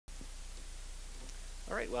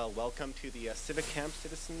All right, well, welcome to the Civic Camp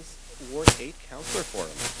Citizens Ward 8 Councillor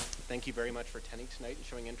Forum. Thank you very much for attending tonight and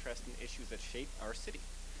showing interest in issues that shape our city.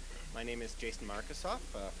 My name is Jason Markusoff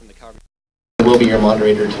from the Calgary. I will be your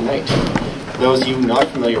moderator tonight. For those of you not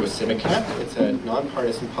familiar with Civic Camp, it's a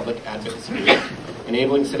non-partisan public advocacy group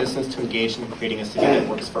enabling citizens to engage in creating a city that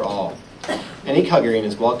works for all. Any Calgarian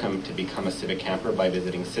is welcome to become a Civic Camper by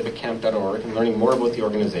visiting civiccamp.org and learning more about the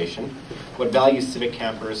organization, what values Civic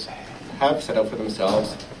Campers have set out for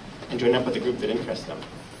themselves, and join up with a group that interests them.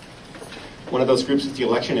 One of those groups is the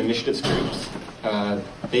Election Initiatives groups.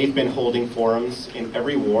 They've been holding forums in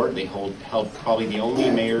every ward. They held probably the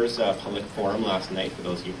only mayor's public forum last night, for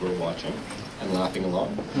those of you who were watching and laughing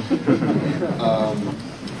along.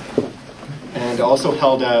 And also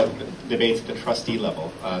held debates at the trustee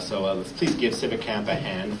level. So let's please give Civic Camp a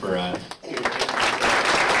hand for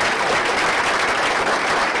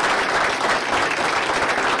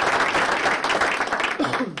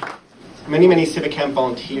Many Civic Camp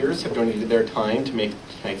volunteers have donated their time to make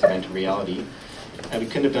tonight's event a reality. And we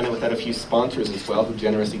couldn't have done it without a few sponsors as well, who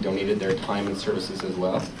generously donated their time and services as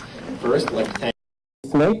well. First, I'd like to thank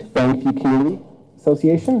tonight, Bankview Community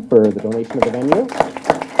Association for the donation of the venue.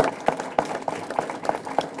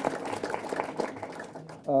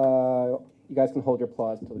 You guys can hold your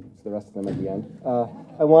applause to the rest of them at the end.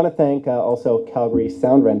 I want to thank also Calgary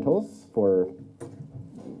Sound Rentals for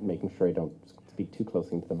making sure I don't speak too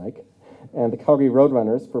closely into the mic, and the Calgary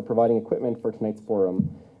Roadrunners for providing equipment for tonight's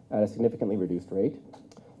forum at a significantly reduced rate.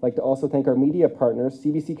 I'd like to also thank our media partners,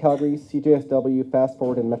 CBC Calgary, CJSW, Fast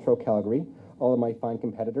Forward, and Metro Calgary, all of my fine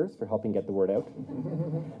competitors, for helping get the word out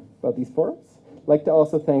about these forums. I'd like to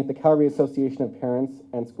also thank the Calgary Association of Parents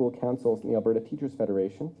and School Councils and the Alberta Teachers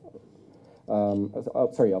Federation,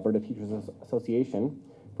 Alberta Teachers Association,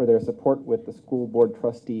 for their support with the School Board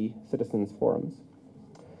Trustee Citizens Forums.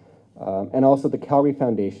 And also the Calgary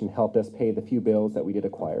Foundation helped us pay the few bills that we did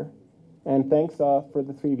acquire. And thanks for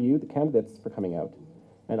the three of you, the candidates, for coming out,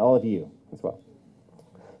 and all of you as well.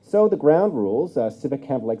 So the ground rules, Civic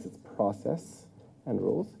Camp likes its process and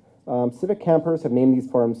rules. Civic Campers have named these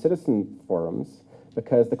forums citizen forums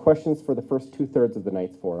because the questions for the first two-thirds of the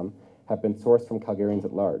night's forum have been sourced from Calgarians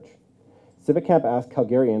at large. Civic Camp asked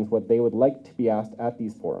Calgarians what they would like to be asked at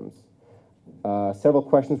these forums. Several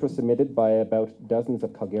questions were submitted by about dozens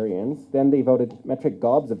of Calgarians. Then they voted metric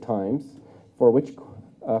gobs of times for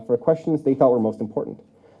questions they thought were most important.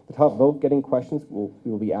 The top vote-getting questions we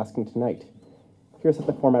will be asking tonight. Here's how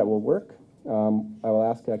the format will work. I will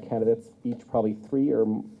ask candidates each probably 3,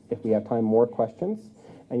 or if we have time, more questions,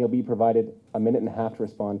 and you'll be provided a minute and a half to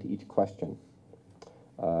respond to each question.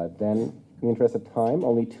 Then, in the interest of time,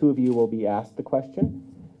 only 2 of you will be asked the question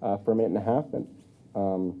for a minute and a half, and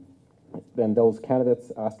then those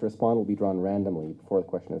candidates asked to respond will be drawn randomly before the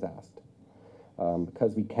question is asked.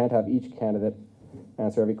 Because we can't have each candidate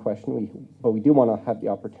answer every question, but we do want to have the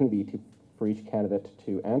opportunity for each candidate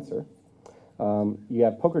to answer. You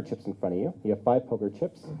have poker chips in front of you. You have 5 poker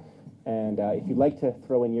chips. And if you'd like to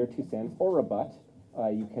throw in your 2 cents or rebut,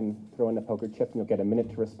 you can throw in the poker chip and you'll get a minute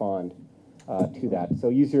to respond to that. So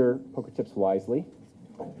use your poker chips wisely.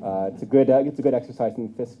 It's a good exercise in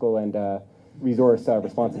fiscal and resource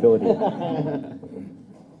responsibility. And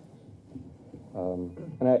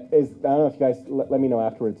I don't know if you guys, let me know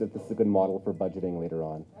afterwards if this is a good model for budgeting later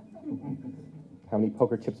on. How many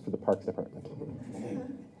poker chips for the Parks Department?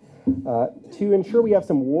 To ensure we have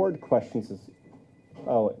some ward questions,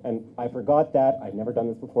 oh, and I forgot that, I've never done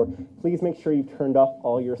this before, please make sure you've turned off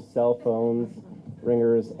all your cell phones,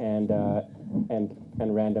 ringers, and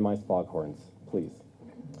randomized foghorns, please.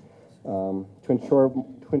 To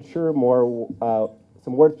ensure more,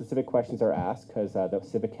 some ward-specific questions are asked, because the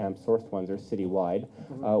Civic Camp sourced ones are citywide.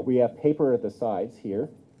 We have paper at the sides here.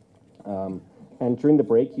 And during the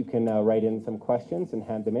break, you can write in some questions and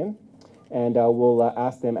hand them in. And we'll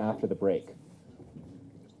ask them after the break.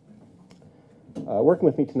 Working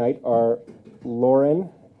with me tonight are Lauren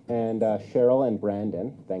and Cheryl and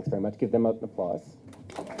Brandon. Thanks very much. Give them an applause.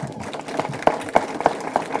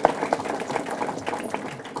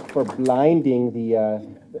 For blinding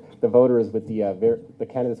the voters with the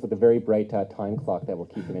candidates with the very bright time clock that will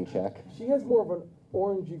keep them in check. She has more of an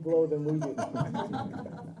orangey glow than we do.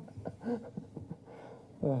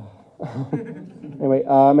 Anyway,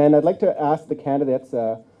 and I'd like to ask the candidates,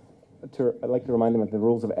 I'd like to remind them of the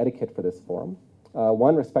rules of etiquette for this forum.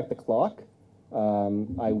 1, respect the clock.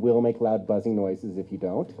 I will make loud buzzing noises if you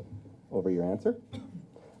don't, over your answer.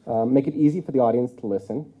 Make it easy for the audience to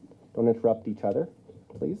listen. Don't interrupt each other,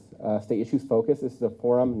 please. Stay issues focused. This is a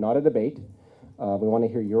forum, not a debate. We want to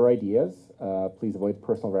hear your ideas. Please avoid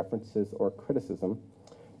personal references or criticism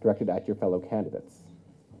directed at your fellow candidates.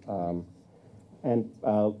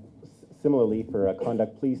 Similarly, for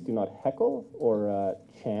conduct, please do not heckle or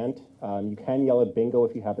chant. You can yell at bingo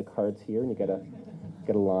if you have the cards here and you get a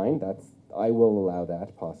line. I will allow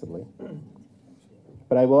that, possibly.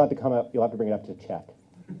 But I will have to come up, you'll have to bring it up to check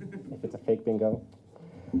if it's a fake bingo.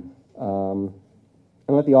 And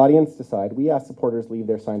let the audience decide. We ask supporters leave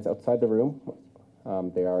their signs outside the room.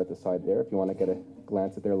 They are at the side there if you want to get a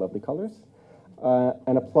glance at their lovely colors.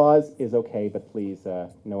 And applause is okay, but please,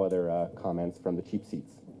 no other comments from the cheap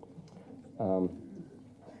seats.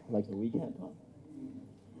 We can't talk?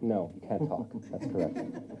 No, you can't talk. That's correct.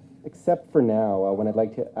 Except for now, when I'd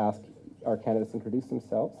like to ask our candidates to introduce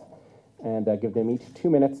themselves and give them each 2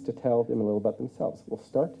 minutes to tell them a little about themselves. We'll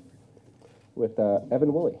start with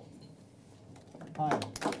Evan Woolley. Hi.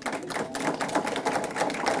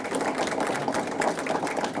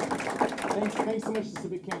 Thanks so much to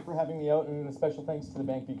Civic Camp for having me out, and a special thanks to the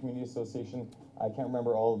Bankview Community Association. I can't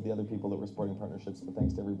remember all of the other people that were supporting partnerships, but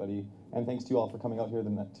thanks to everybody, and thanks to you all for coming out here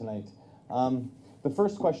tonight. The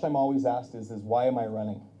first question I'm always asked is why am I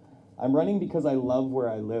running? I'm running because I love where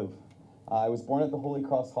I live. I was born at the Holy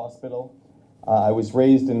Cross Hospital. I was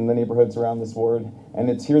raised in the neighborhoods around this ward, and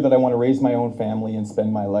it's here that I want to raise my own family and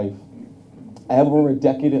spend my life. I have over a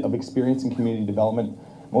decade of experience in community development.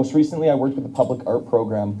 Most recently, I worked with the public art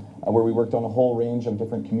program, where we worked on a whole range of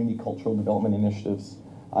different community cultural development initiatives.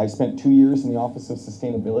 I spent 2 years in the Office of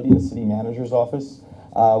Sustainability in the City Manager's Office.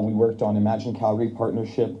 We worked on Imagine Calgary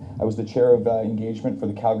Partnership. I was the chair of engagement for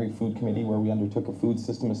the Calgary Food Committee, where we undertook a food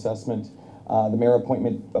system assessment. The mayor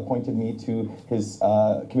appointed me to his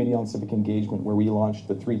Committee on Civic Engagement, where we launched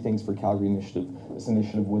the 3 Things for Calgary initiative. This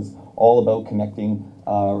initiative was all about connecting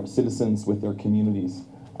citizens with their communities.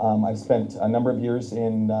 I've spent a number of years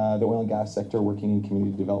in the oil and gas sector working in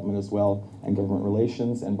community development as well and government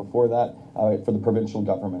relations, and before that for the provincial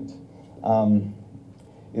government.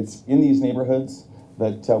 It's in these neighborhoods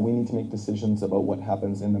that we need to make decisions about what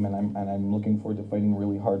happens in them, and I'm looking forward to fighting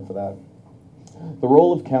really hard for that. The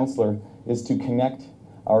role of councillor is to connect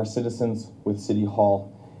our citizens with City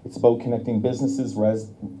Hall. It's about connecting businesses,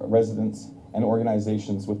 residents, and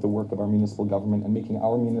organizations with the work of our municipal government and making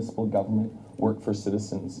our municipal government work for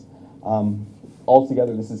citizens.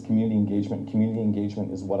 Altogether, this is community engagement. Community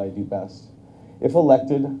engagement is what I do best. If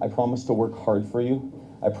elected, I promise to work hard for you.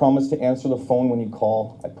 I promise to answer the phone when you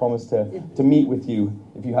call. I promise to meet with you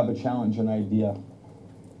if you have a challenge or an idea.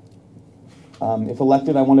 If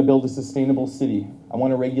elected, I want to build a sustainable city. I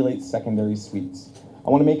want to regulate secondary suites. I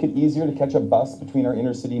want to make it easier to catch a bus between our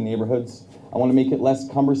inner city neighborhoods. I want to make it less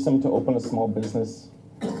cumbersome to open a small business.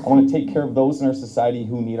 I want to take care of those in our society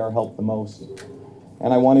who need our help the most.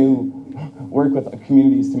 And I want to work with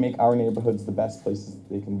communities to make our neighborhoods the best places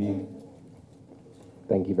they can be.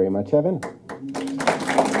 Thank you very much, Evan.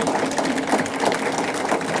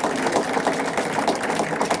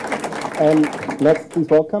 And next, please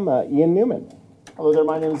welcome Ian Newman. Hello there,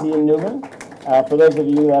 my name is Ian Newman. For those of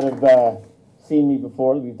you that have seen me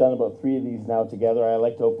before, we've done about 3 of these now together. I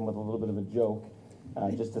like to open with a little bit of a joke,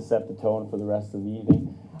 just to set the tone for the rest of the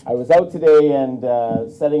evening. I was out today and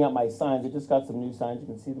setting up my signs. I just got some new signs. You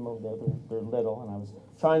can see them over there. They're little, and I was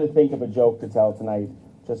trying to think of a joke to tell tonight,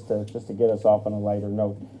 just to get us off on a lighter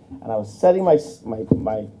note. And I was setting my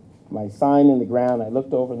sign in the ground. I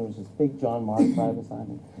looked over, and there was this big John Mark sign beside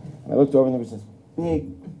me. And I looked over, and there was this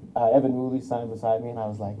big Evan Woolley sign beside me, and I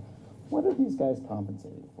was like, what are these guys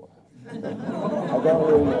compensating for? I don't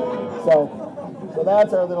really know. So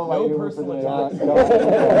that's our little light humor for the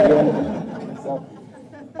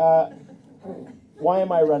why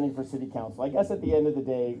am I running for city council? I guess at the end of the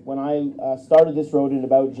day, when I started this road in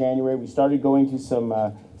about January, we started going to some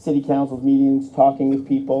city council meetings, talking with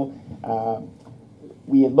people.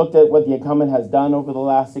 We had looked at what the incumbent has done over the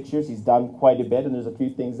last 6 years. He's done quite a bit, and there's a few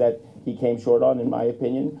things that he came short on, in my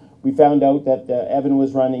opinion. We found out that Evan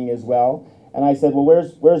was running as well. And I said, well,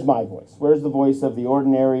 where's my voice? Where's the voice of the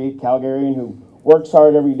ordinary Calgarian who works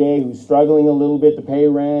hard every day, who's struggling a little bit to pay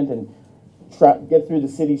rent and get through the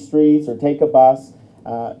city streets or take a bus?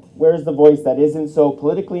 Where's the voice that isn't so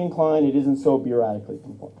politically inclined, it isn't so bureaucratically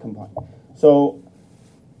compliant? So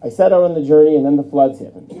I set out on the journey, and then the floods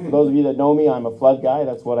hit. And for those of you that know me, I'm a flood guy.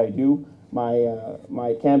 That's what I do.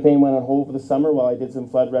 My campaign went on hold for the summer while I did some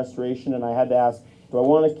flood restoration, and I had to ask, do I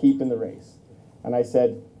want to keep in the race? And I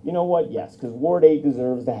said, you know what, yes, because Ward 8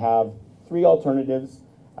 deserves to have 3 alternatives.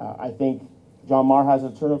 I think John Marr has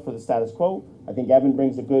an alternative for the status quo. I think Evan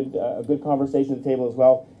brings a good conversation to the table as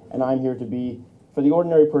well, and I'm here to be, for the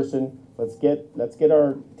ordinary person, let's get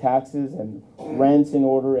our taxes and rents in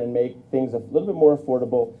order and make things a little bit more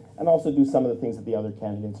affordable, and also do some of the things that the other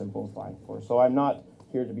candidates are both vying for. So I'm not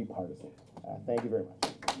here to be partisan. Thank you very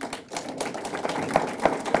much.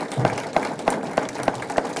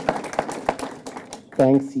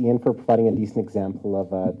 thanks, Ian, for providing a decent example of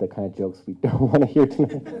the kind of jokes we don't want to hear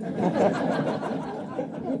tonight.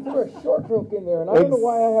 You threw a short joke in there, and I don't know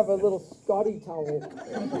why I have a little Scotty towel.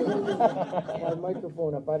 My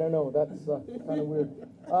microphone up. I don't know. That's kind of weird.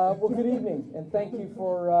 Well, good evening, and thank you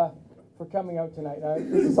for coming out tonight.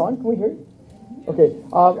 Is this on? Can we hear you? Okay.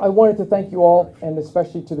 I wanted to thank you all, and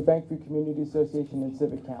especially to the Bankview Community Association and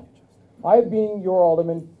Civic Camp. I've been your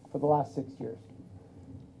alderman for the last 6 years.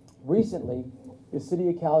 Recently, the city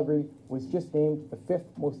of Calgary was just named the 5th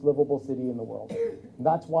most livable city in the world. And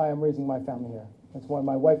that's why I'm raising my family here. That's why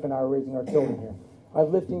my wife and I are raising our children here. I've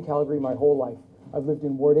lived in Calgary my whole life. I've lived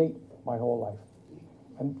in Ward 8 my whole life.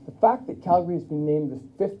 And the fact that Calgary has been named the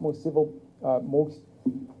 5th most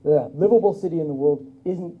livable city in the world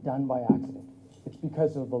isn't done by accident. It's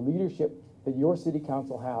because of the leadership that your city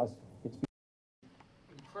council has. It's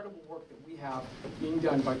incredible work that we have being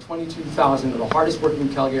done by 22,000 of the hardest working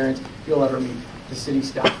Calgarians you'll ever meet, the city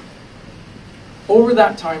staff. Over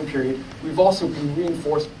that time period, we've also been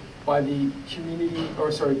reinforced by the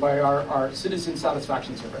by our citizen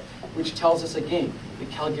satisfaction survey, which tells us again that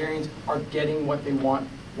Calgarians are getting what they want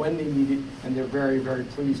when they need it, and they're very, very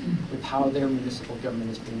pleased with how their municipal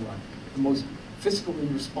government is being run. The most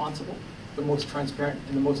fiscally responsible, the most transparent,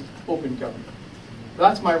 and the most open government.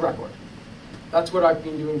 That's my record. That's what I've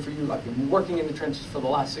been doing for you. I've been working in the trenches for the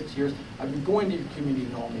last 6 years. I've been going to your community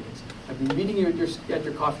hall meetings. I've been meeting you at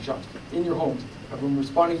your coffee shops, in your homes. I've been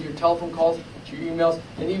responding to your telephone calls, to your emails,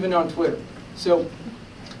 and even on Twitter. So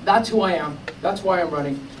that's who I am. That's why I'm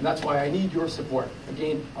running, and that's why I need your support,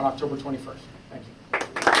 again, on October 21st. Thank you.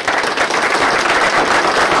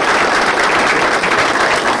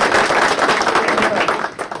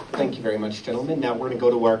 Thank you very much, gentlemen. Now we're going to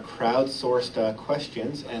go to our crowdsourced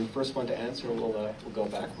questions, and first one to answer we'll go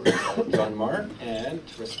backwards. John Marr, and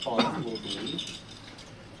to respond will be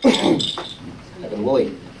Evan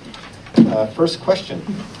Woolley. First question: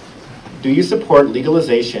 do you support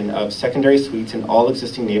legalization of secondary suites in all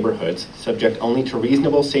existing neighborhoods, subject only to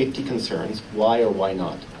reasonable safety concerns? Why or why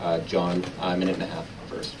not? John, a minute and a half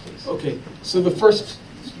first, please. Okay. So the first.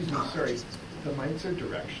 Excuse me. Sorry. The mics are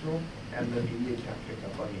directional, and the media can't pick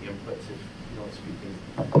up on the inputs if you don't speak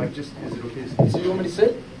in. Like, just is it okay? So you want me to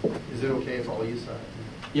sit? Is it okay if all you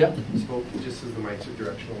Yeah. spoke just as the mics are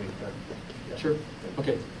directional like that? Yeah. Sure.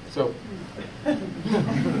 Okay. So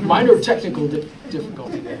minor technical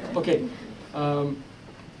difficulty. Okay. Can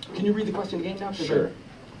you read the question again now? Sure.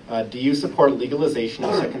 Do you support legalization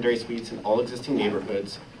of secondary suites in all existing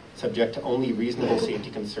neighborhoods, subject to only reasonable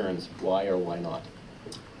safety concerns? Why or why not?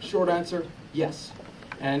 Short answer, yes.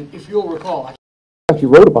 And if you'll recall, I actually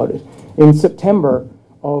wrote about it. In September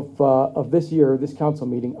of this year, this council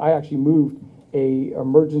meeting, I actually moved a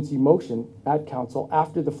emergency motion at council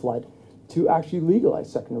after the flood to actually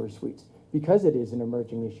legalize secondary suites, because it is an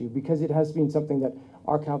emerging issue, because it has been something that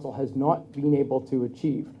our council has not been able to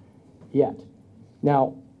achieve yet.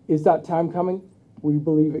 Now, is that time coming? We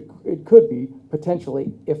believe it could be,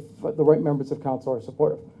 potentially, if the right members of council are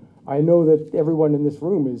supportive. I know that everyone in this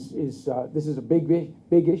room this is a big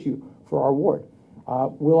issue for our ward.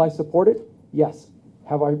 Will I support it? Yes.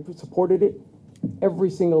 Have I supported it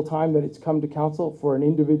every single time that it's come to council for an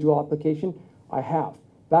individual application? I have.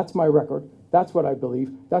 That's my record. That's what I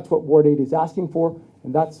believe. That's what Ward 8 is asking for,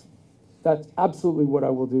 and that's absolutely what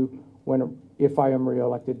I will do if I am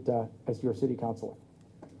re-elected as your city councilor.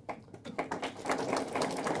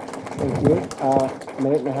 Thank you.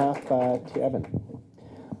 Minute and a half to Evan.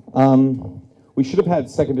 We should have had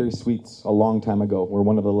secondary suites a long time ago. We're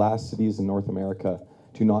one of the last cities in North America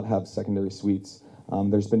to not have secondary suites.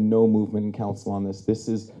 There's been no movement in council on this. This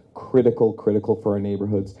is critical for our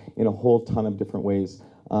neighborhoods in a whole ton of different ways.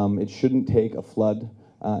 It shouldn't take a flood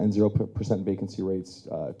and 0% vacancy rates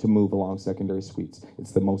to move along secondary suites.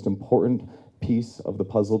 It's the most important piece of the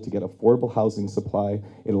puzzle to get affordable housing supply.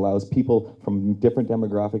 It allows people from different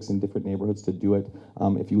demographics in different neighborhoods to do it.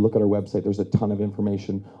 If you look at our website, there's a ton of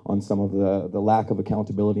information on some of the lack of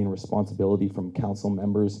accountability and responsibility from council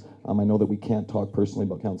members. I know that we can't talk personally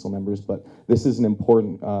about council members, but this is an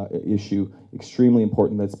important issue, extremely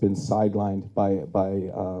important, that's been sidelined by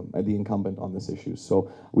the incumbent on this issue.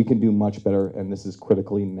 So we can do much better, and this is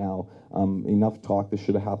critically now. Enough talk. This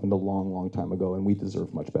should have happened a long time ago, and we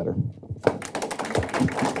deserve much better.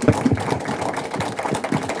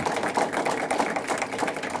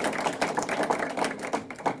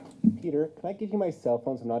 Peter, can I give you my cell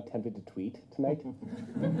phone so I'm not tempted to tweet tonight?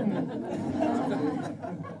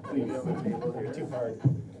 You're too hard.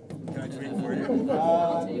 Can I tweet for you?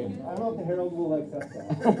 I don't know if the Herald will accept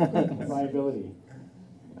that. My ability.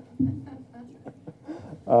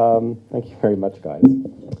 Thank you very much, guys.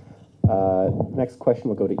 Next question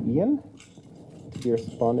will go to Ian, to be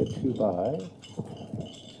responded to by,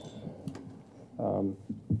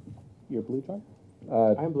 you're blue, John?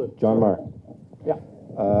 I'm blue. John Marr. Yeah.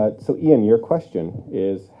 So Ian, your question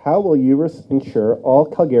is, how will you ensure all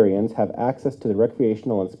Calgarians have access to the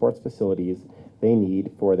recreational and sports facilities they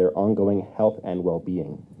need for their ongoing health and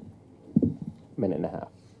well-being? Minute and a half.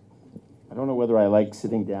 I don't know whether I like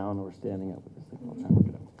sitting down or standing up with this thing. I'll try and look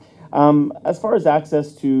it up. As far as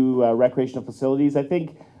access to recreational facilities, I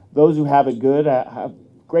think those who have it good have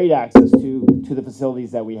great access to the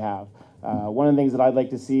facilities that we have. One of the things that I'd like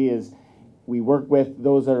to see is we work with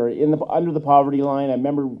those that are under the poverty line. I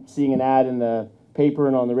remember seeing an ad in the paper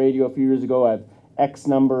and on the radio a few years ago of X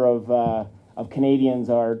number of Canadians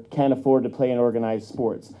can't afford to play in organized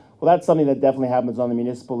sports. Well, that's something that definitely happens on the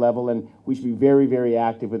municipal level, and we should be very, very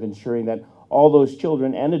active with ensuring that all those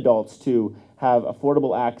children and adults too have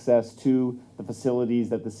affordable access to the facilities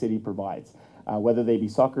that the city provides, whether they be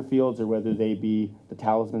soccer fields or whether they be the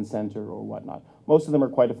Talisman Center or whatnot. Most of them are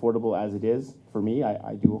quite affordable as it is. For me,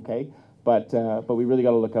 I do okay, but we really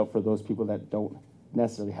got to look out for those people that don't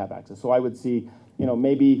necessarily have access. So I would see,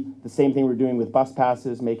 maybe the same thing we're doing with bus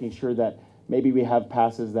passes, making sure that maybe we have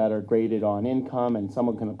passes that are graded on income and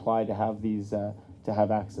someone can apply to have these, to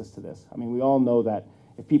have access to this. I mean, we all know that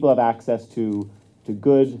if people have access to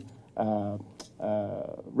good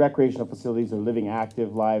recreational facilities, they're living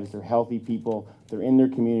active lives, they're healthy people, they're in their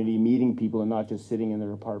community, meeting people and not just sitting in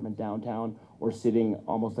their apartment downtown or sitting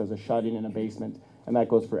almost as a shut-in in a basement. And that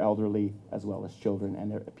goes for elderly as well as children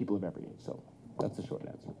and people of every age. So that's the short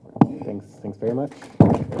answer. Thanks very much.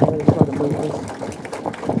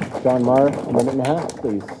 John Marr, a minute and a half,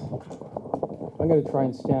 please. I'm going to try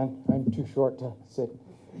and stand. I'm too short to sit.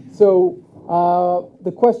 So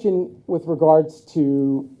the question with regards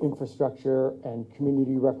to infrastructure and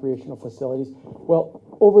community recreational facilities, well,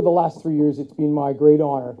 over the last 3 years, it's been my great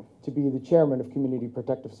honor to be the chairman of Community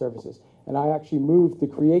Protective Services. And I actually moved the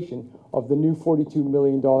creation of the new $42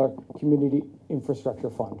 million Community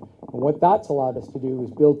Infrastructure Fund. And what that's allowed us to do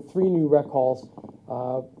is build 3 new rec halls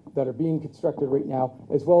that are being constructed right now,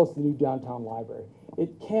 as well as the new downtown library.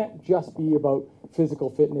 It can't just be about physical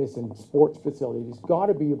fitness and sports facilities. It's got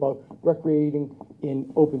to be about recreating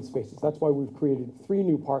in open spaces. That's why we've created 3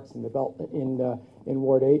 new parks in the belt in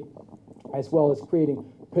Ward 8, as well as creating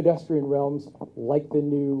pedestrian realms like the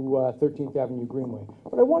new 13th Avenue Greenway.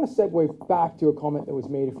 But I want to segue back to a comment that was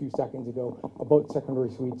made a few seconds ago about secondary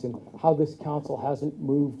suites and how this council hasn't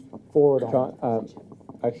moved forward on it.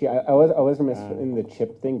 Actually, I was remiss in the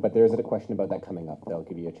chip thing, but there is a question about that coming up that I'll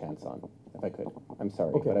give you a chance on, if I could. I'm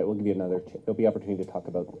sorry, okay. But I will give you another there'll be opportunity to talk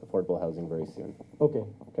about affordable housing very soon. Okay.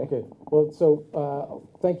 Okay. Okay. Well, so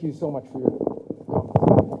thank you so much for your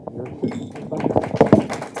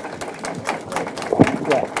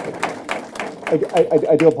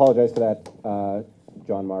I do apologize for that,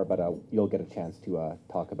 John Marr, but you'll get a chance to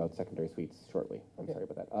talk about secondary suites shortly. I'm sorry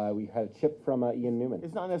about that. We had a chip from Ian Newman.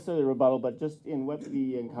 It's not necessarily a rebuttal, but just in what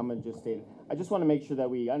the incumbent just stated, I just want to make sure that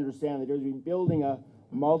we understand that there's been building a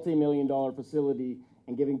multi-million-dollar facility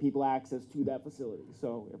and giving people access to that facility.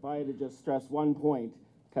 So if I had to just stress one point,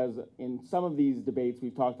 because in some of these debates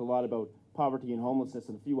we've talked a lot about poverty and homelessness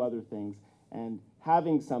and a few other things, and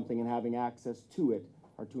having something and having access to it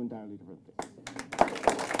are 2 entirely different things.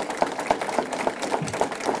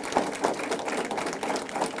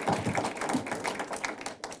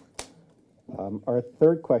 Our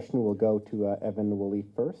third question will go to Evan Woolley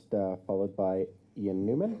first, followed by Ian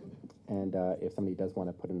Newman. And if somebody does want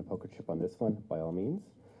to put in a poker chip on this one, by all means.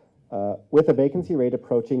 With a vacancy rate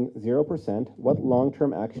approaching 0%, what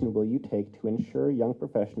long-term action will you take to ensure young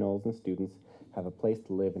professionals and students have a place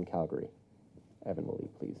to live in Calgary? Evan Woolley,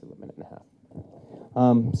 please, a minute and a half.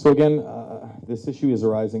 So again, this issue is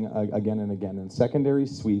arising again and again, and secondary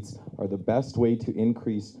suites are the best way to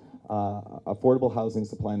increase affordable housing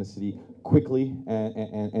supply in the city quickly and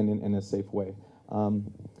in a safe way.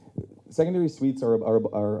 Secondary suites are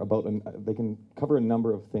about, they can cover a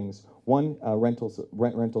number of things. One,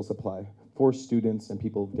 rental supply for students and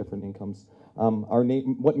people of different incomes.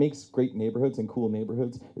 What makes great neighborhoods and cool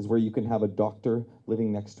neighborhoods is where you can have a doctor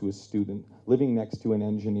living next to a student, living next to an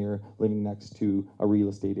engineer, living next to a real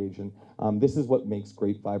estate agent. This is what makes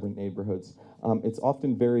great, vibrant neighborhoods. It's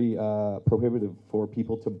often very prohibitive for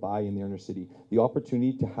people to buy in the inner city. The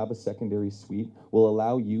opportunity to have a secondary suite will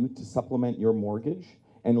allow you to supplement your mortgage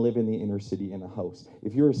and live in the inner city in a house.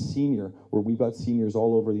 If you're a senior, where we've got seniors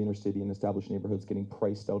all over the inner city and established neighborhoods getting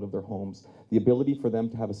priced out of their homes, the ability for them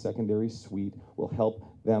to have a secondary suite will help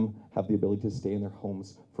them have the ability to stay in their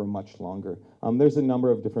homes for much longer. There's a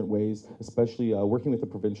number of different ways, especially working with the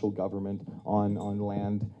provincial government on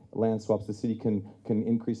land swaps. The city can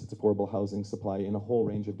increase its affordable housing supply in a whole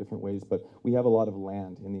range of different ways, but we have a lot of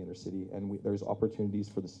land in the inner city, and there's opportunities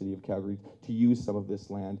for the city of Calgary to use some of this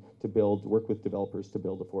land to work with developers to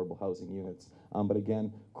build affordable housing units. But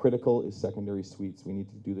again, critical is secondary suites. We need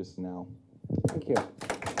to do this now. Thank you.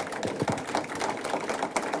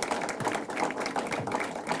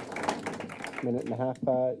 Minute and a half,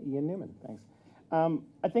 Ian Newman. Thanks.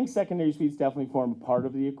 I think secondary suites definitely form a part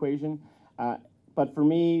of the equation, but for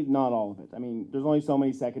me, not all of it. I mean, there's only so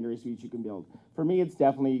many secondary suites you can build. For me, it's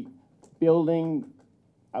definitely building,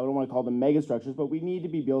 I don't want to call them mega structures, but we need to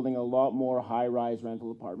be building a lot more high-rise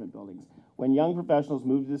rental apartment buildings. When young professionals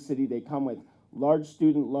move to the city, they come with large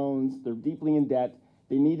student loans, they're deeply in debt,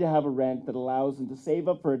 they need to have a rent that allows them to save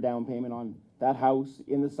up for a down payment on that house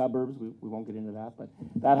in the suburbs, we won't get into that, but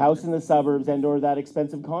that house in the suburbs and or that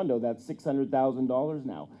expensive condo, that's $600,000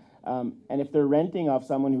 now. And if they're renting off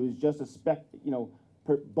someone who is just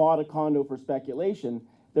bought a condo for speculation,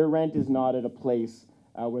 their rent is not at a place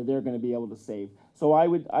where they're going to be able to save. So I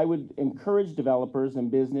would encourage developers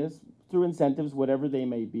and business through incentives, whatever they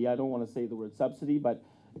may be. I don't want to say the word subsidy, but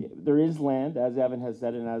there is land, as Evan has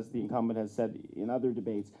said and as the incumbent has said in other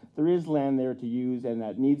debates, there is land there to use and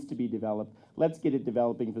that needs to be developed. Let's get it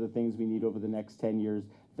developing for the things we need over the next 10 years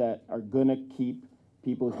that are going to keep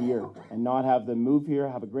people here and not have them move here,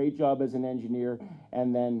 have a great job as an engineer,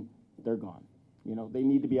 and then they're gone. You know, they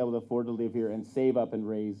need to be able to afford to live here and save up and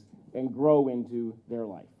raise and grow into their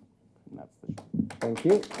life. And that's the show. Thank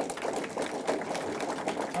you.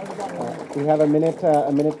 We have a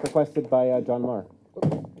minute requested by John Marr.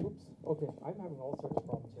 Oops. Okay, I'm having all sorts of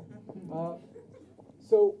problems here.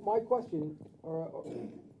 So my question,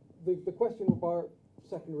 the question about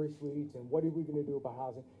secondary suites and what are we going to do about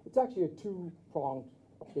housing, it's actually a two-pronged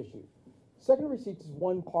issue. Secondary suites is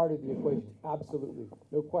one part of the equation, absolutely,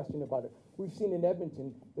 no question about it. We've seen in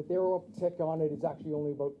Edmonton that their uptick on it is actually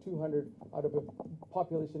only about 200 out of a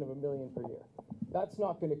population of 1 million per year. That's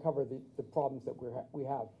not going to cover the problems that we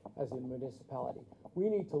have as a municipality. We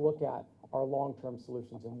need to look at our long-term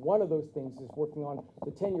solutions, and one of those things is working on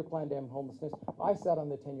the 10-year plan to end homelessness. I sat on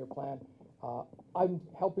the 10-year plan. I'm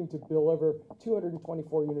helping to deliver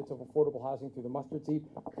 224 units of affordable housing through the mustard seed,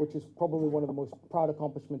 which is probably one of the most proud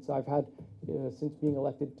accomplishments I've had since being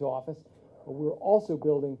elected to office. But we're also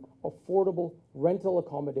building affordable rental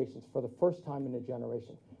accommodations for the first time in a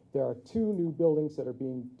generation. There are 2 new buildings that are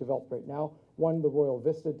being developed right now. One, the Royal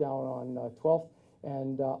Vista down on 12th,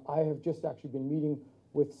 and I have just actually been meeting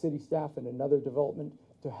with city staff and another development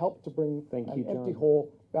to help to bring an empty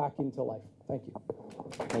hole back into life. Thank you.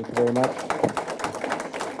 Thank you very much.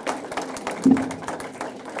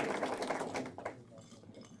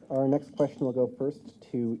 Our next question will go first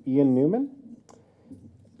to Ian Newman,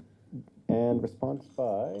 and response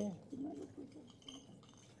by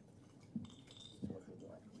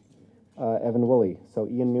Evan Woolley. So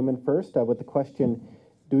Ian Newman first with the question,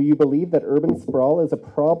 do you believe that urban sprawl is a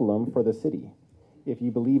problem for the city? If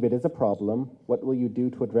you believe it is a problem, what will you do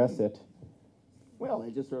to address it? Well, I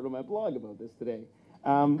just wrote on my blog about this today.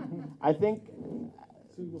 I think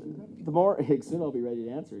the more, soon I'll be ready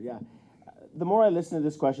to answer, yeah. The more I listen to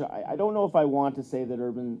this question, I don't know if I want to say that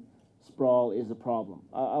urban sprawl is a problem.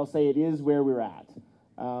 I'll say it is where we're at.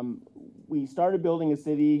 We started building a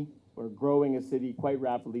city, or growing a city quite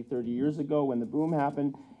rapidly 30 years ago when the boom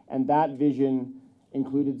happened, and that vision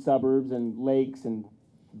included suburbs and lakes and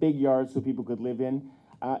big yards so people could live in.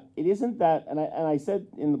 It isn't that, and I said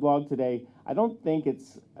in the blog today, I think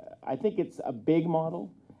it's a big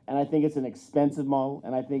model, and I think it's an expensive model,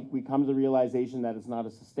 and I think we come to the realization that it's not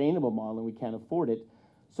a sustainable model and we can't afford it.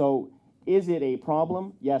 So is it a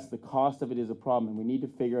problem? Yes, the cost of it is a problem, and we need to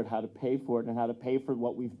figure out how to pay for it and how to pay for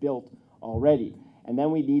what we've built already. And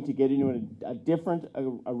then we need to get into a different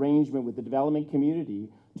arrangement with the development community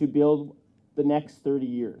to build the next 30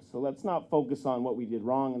 years. So let's not focus on what we did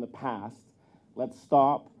wrong in the past. Let's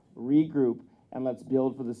stop, regroup, and let's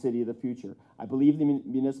build for the city of the future. I believe the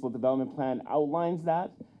municipal development plan outlines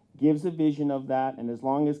that, gives a vision of that, and as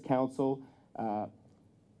long as council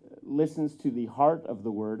listens to the heart of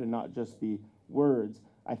the word and not just the words,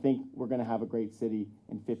 I think we're going to have a great city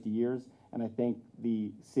in 50 years, and I think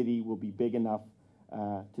the city will be big enough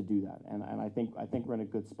to do that. And I think we're in a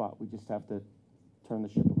good spot. We just have to turn the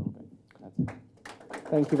ship a little bit. That's it.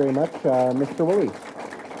 Thank you very much. Mr. Woolley.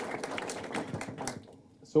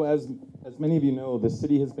 So as many of you know, the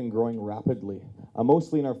city has been growing rapidly,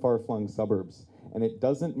 mostly in our far-flung suburbs, and it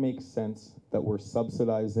doesn't make sense that we're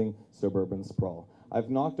subsidizing suburban sprawl. I've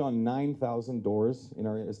knocked on 9,000 doors in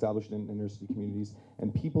our established and inner city communities,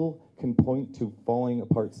 and people can point to falling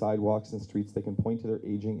apart sidewalks and streets. They can point to their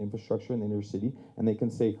aging infrastructure in the inner city, and they can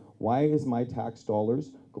say, why is my tax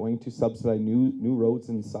dollars going to subsidize new roads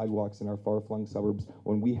and sidewalks in our far-flung suburbs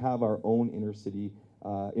when we have our own inner city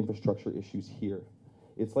infrastructure issues here?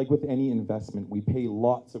 It's like with any investment, we pay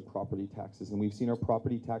lots of property taxes, and we've seen our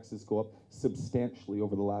property taxes go up substantially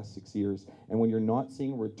over the last 6 years. And when you're not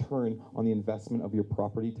seeing a return on the investment of your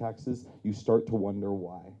property taxes, you start to wonder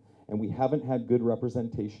why. And we haven't had good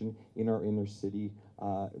representation in our inner city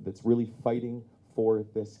that's really fighting for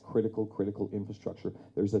this critical infrastructure.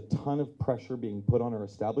 There's a ton of pressure being put on our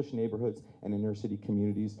established neighborhoods and inner city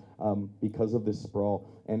communities because of this sprawl,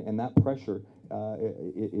 and that pressure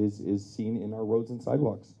is seen in our roads and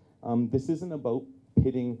sidewalks. This isn't about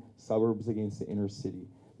pitting suburbs against the inner city.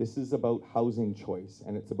 This is about housing choice,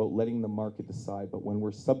 and it's about letting the market decide. But when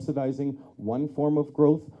we're subsidizing one form of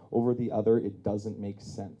growth over the other, it doesn't make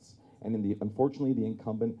sense. And unfortunately, the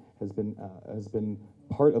incumbent has been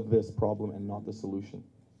part of this problem and not the solution.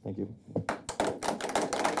 Thank you.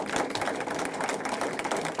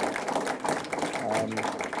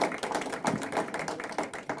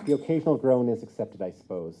 The occasional groan is accepted, I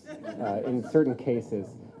suppose, in certain cases.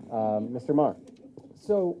 Mr. Marr.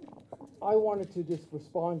 So I wanted to just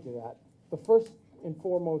respond to that. The first and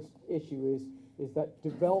foremost issue is that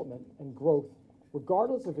development and growth,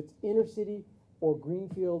 regardless if it's inner city or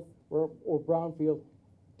greenfield or brownfield,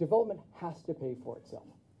 development has to pay for itself.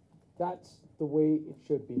 That's the way it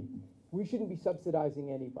should be. We shouldn't be subsidizing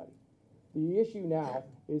anybody. The issue now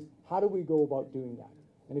is how do we go about doing that?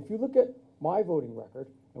 And if you look at my voting record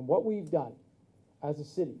and what we've done as a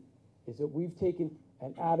city is that we've taken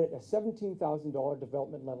and added a $17,000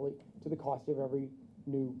 development levy to the cost of every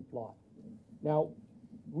new lot. Now,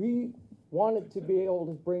 we wanted to be able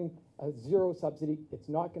to bring a zero subsidy. It's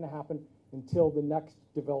not going to happen until the next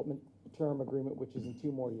development term agreement, which is in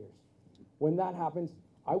 2 more years. When that happens,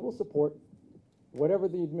 I will support whatever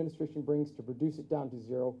the administration brings to reduce it down to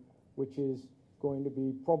zero, which is going to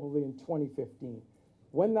be probably in 2015.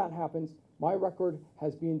 When that happens, my record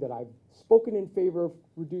has been that I've spoken in favor of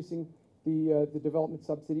reducing the development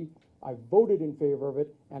subsidy. I voted in favor of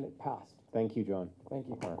it, and it passed. Thank you, John. Thank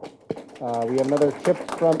you. We have another chip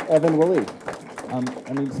from Evan Woolley.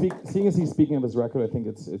 I mean, seeing as he's speaking of his record, I think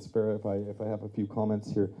it's fair if I have a few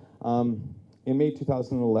comments here. In May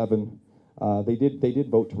 2011, they did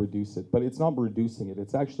vote to reduce it, but it's not reducing it.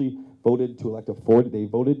 It's actually voted to elect they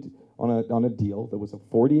voted on a deal that was a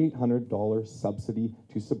 $4,800 subsidy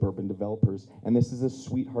to suburban developers, and this is a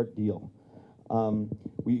sweetheart deal. The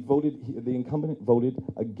incumbent voted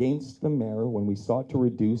against the mayor when we sought to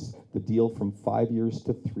reduce the deal from 5 years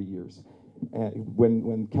to 3 years.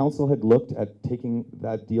 When council had looked at taking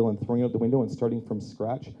that deal and throwing it out the window and starting from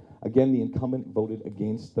scratch, again, the incumbent voted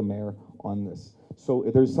against the mayor on this. So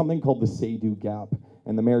there's something called the say-do gap,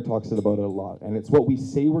 and the mayor talks about it a lot. And it's what we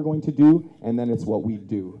say we're going to do, and then it's what we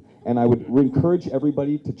do. And I would encourage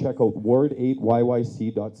everybody to check out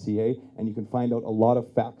ward8yyc.ca, and you can find out a lot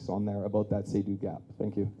of facts on there about that say-do gap.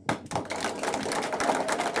 Thank you.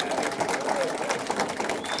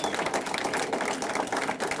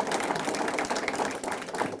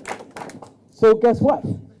 So guess what?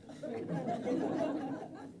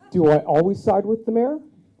 Do I always side with the mayor?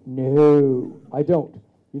 No, I don't.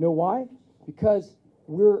 You know why? Because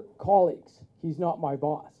we're colleagues. He's not my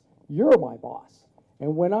boss. You're my boss.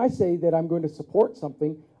 And when I say that I'm going to support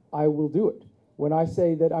something, I will do it. When I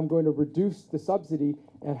say that I'm going to reduce the subsidy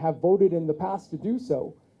and have voted in the past to do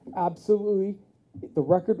so, absolutely, the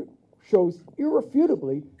record shows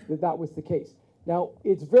irrefutably that that was the case. Now,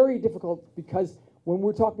 it's very difficult because when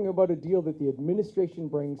we're talking about a deal that the administration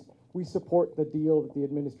brings, we support the deal that the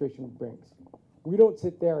administration brings. We don't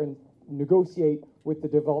sit there and negotiate with the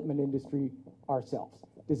development industry ourselves.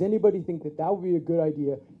 Does anybody think that that would be a good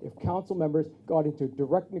idea if council members got into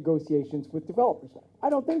direct negotiations with developers? I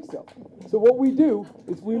don't think so. So what we do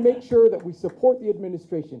is we make sure that we support the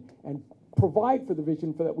administration and provide for the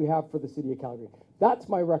vision that we have for the city of Calgary. That's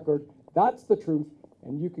my record. That's the truth,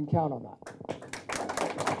 and you can count on that.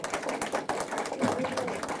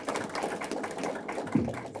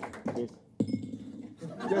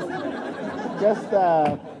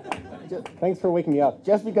 Thanks for waking me up.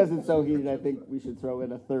 Just because it's so heated, I think we should throw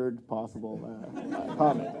in a third possible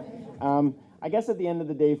comment. I guess at the end of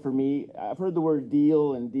the day, for me, I've heard the word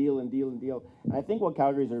deal and deal and deal and deal. And I think what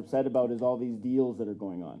Calgary's are upset about is all these deals that are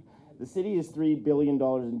going on. The city is $3 billion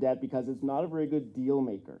in debt because it's not a very good deal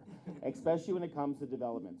maker, especially when it comes to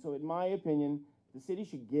development. So in my opinion, the city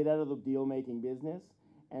should get out of the deal-making business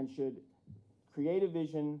and should create a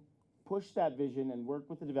vision, push that vision and work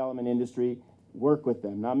with the development industry, work with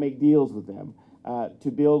them, not make deals with them,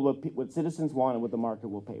 to build what citizens want and what the market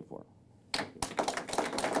will pay for.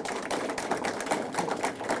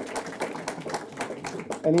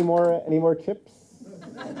 Any more chips?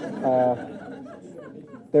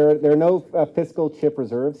 There are no fiscal chip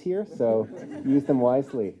reserves here, so use them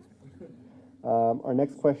wisely. Our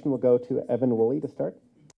next question will go to Evan Woolley to start.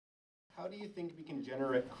 How do you think we can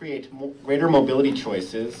create greater mobility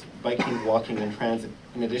choices, biking, walking, and transit,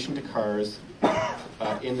 in addition to cars,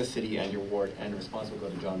 in the city and your ward? And response will go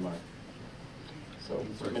to John Marr. So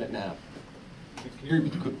for a minute and a half. Can you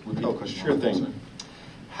repeat the question? Sure thing.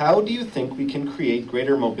 How do you think we can create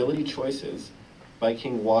greater mobility choices,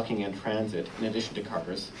 biking, walking, and transit, in addition to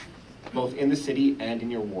cars, both in the city and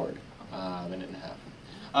in your ward? Minute and a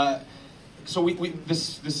half. So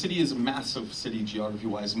this city is a massive city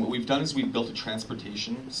geography-wise, and what we've done is we've built a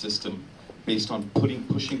transportation system based on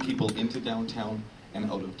pushing people into downtown and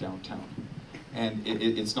out of downtown. And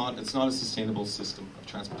it's not a sustainable system of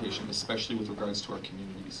transportation, especially with regards to our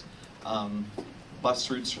communities. Bus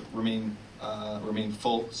routes remain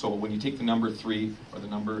full. So when you take the number 3 or the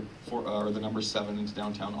number 4 or the number 7 into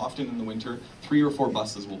downtown, often in the winter, 3 or 4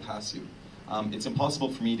 buses will pass you. It's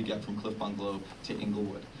impossible for me to get from Cliff Bungalow to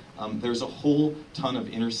Inglewood. There's a whole ton of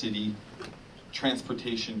inner-city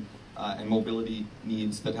transportation and mobility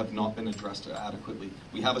needs that have not been addressed adequately.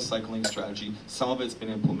 We have a cycling strategy. Some of it's been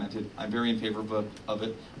implemented. I'm very in favor of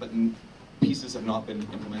it, but pieces have not been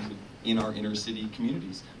implemented in our inner-city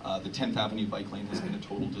communities. The 10th Avenue bike lane has been a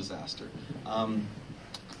total disaster.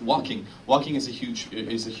 Walking is a huge part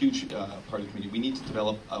of the community. We need to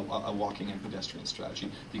develop a walking and pedestrian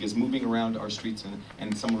strategy, because moving around our streets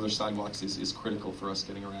and some of their sidewalks is critical for us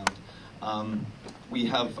getting around. We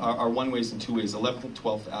have our one-ways and two-ways. 11th and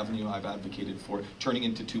 12th Avenue I've advocated for turning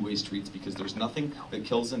into two-way streets, because there's nothing that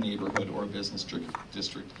kills a neighborhood or a business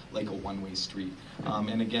district like a one-way street.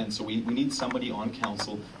 And again, so we need somebody on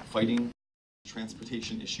council fighting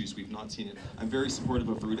transportation issues. We've not seen it. I'm very supportive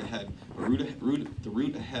of Route Ahead. The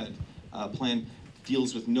Route Ahead plan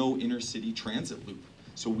deals with no inner city transit loop.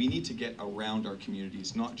 So we need to get around our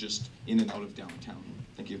communities, not just in and out of downtown.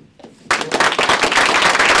 Thank you.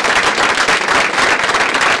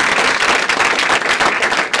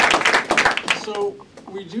 So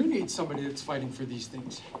we do need somebody that's fighting for these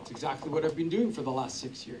things. It's exactly what I've been doing for the last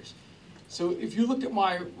 6 years. So if you look at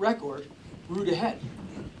my record, Route Ahead,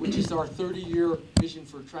 which is our 30-year vision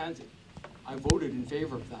for transit, I voted in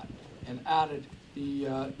favor of that and added the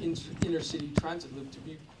inner-city transit loop to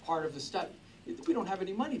be part of the study. We don't have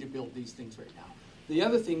any money to build these things right now. The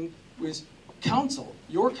other thing was council,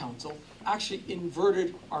 your council, actually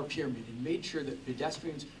inverted our pyramid and made sure that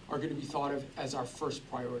pedestrians are going to be thought of as our first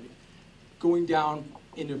priority, going down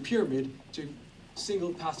in a pyramid to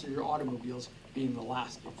single passenger automobiles being the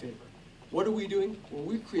last in favor. What are we doing? Well,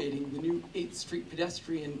 we're creating the new 8th Street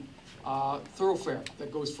pedestrian thoroughfare that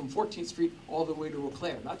goes from 14th Street all the way to Eau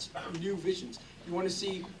Claire. That's new visions. You want to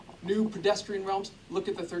see new pedestrian realms? Look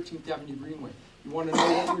at the 13th Avenue Greenway. You want to know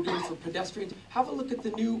what we're doing for pedestrians? Have a look at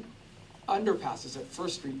the new underpasses at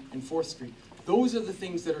 1st Street and 4th Street. Those are the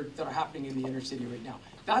things that are happening in the inner city right now.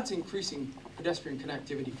 That's increasing pedestrian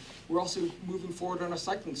connectivity. We're also moving forward on a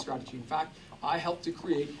cycling strategy. In fact, I helped to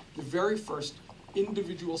create the very first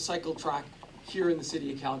individual cycle track here in the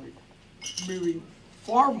city of Calgary, moving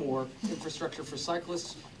far more infrastructure for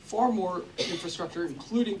cyclists, far more infrastructure,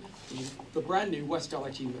 including the brand new West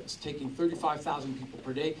LRT that's taking 35,000 people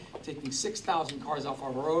per day, taking 6,000 cars off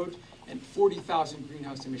our roads, and 40,000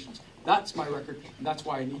 greenhouse emissions. That's my record, and that's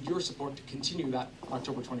why I need your support to continue that on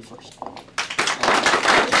October 21st.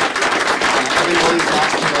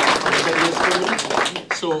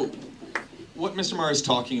 So what Mr. Marr is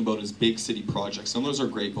talking about is big city projects, and those are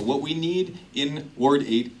great, but what we need in Ward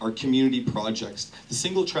 8 are community projects. The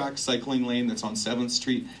single track cycling lane that's on 7th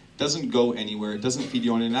Street doesn't go anywhere, it doesn't feed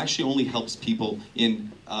you on, and it actually only helps people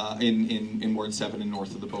in Ward 7 and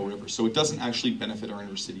north of the Bow River. So it doesn't actually benefit our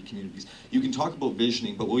inner city communities. You can talk about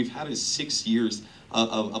visioning, but what we've had is 6 years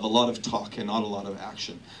of a lot of talk and not a lot of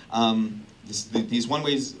action. These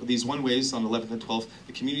one-ways on 11th and 12th,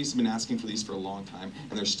 the communities have been asking for these for a long time,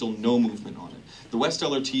 and there's still no movement on it. The West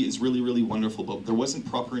LRT is really, really wonderful, but there wasn't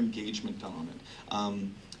proper engagement done on it.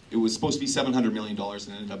 It was supposed to be $700 million and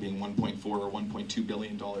ended up being $1.4 or $1.2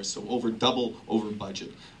 billion, so double over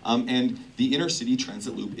budget. And the inner city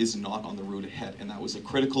transit loop is not on the route ahead, and that was a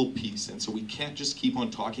critical piece. And so we can't just keep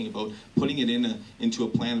on talking about putting it into a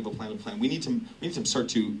plan. We need to start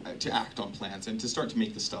to act on plans and to start to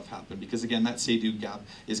make this stuff happen, because again, that say-do gap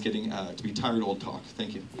is getting to be tired old talk.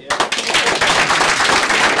 Thank you. Yeah.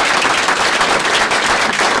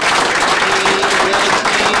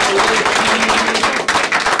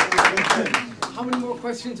 How many more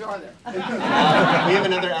questions are there? We have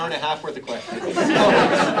another hour and a half worth of questions.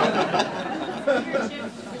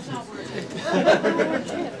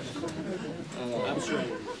 I'm sure.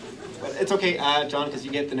 But it's okay, John, because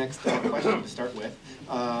you get the next question to start with,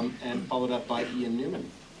 and followed up by Ian Newman.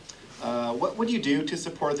 What would you do to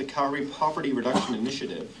support the Calgary Poverty Reduction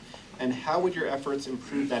Initiative, and how would your efforts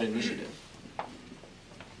improve that initiative?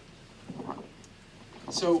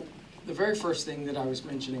 So the very first thing that I was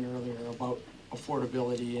mentioning earlier about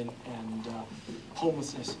affordability and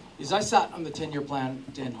homelessness is I sat on the 10-year plan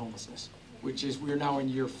to end homelessness, which is we're now in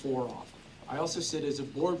year 4 of. I also sit as a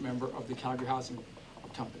board member of the Calgary Housing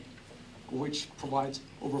Company, which provides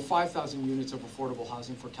over 5,000 units of affordable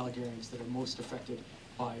housing for Calgarians that are most affected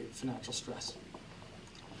by financial stress.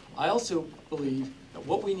 I also believe that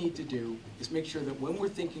what we need to do is make sure that when we're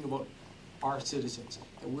thinking about our citizens,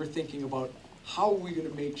 that we're thinking about how are we going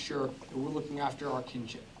to make sure that we're looking after our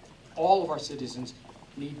kinship. All of our citizens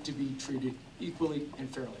need to be treated equally and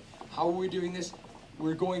fairly. How are we doing this?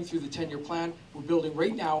 We're going through the 10-year plan. We're building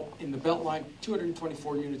right now in the Beltline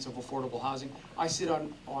 224 units of affordable housing. I sit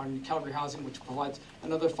on Calgary Housing, which provides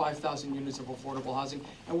another 5,000 units of affordable housing.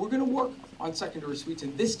 And we're going to work on secondary suites,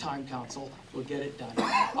 and this time, Council, will get it done.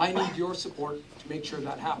 I need your support to make sure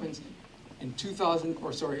that happens in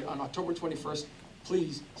on October 21st.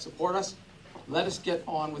 Please support us. Let us get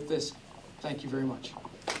on with this. Thank you very much.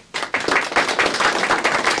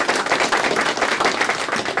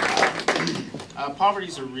 Poverty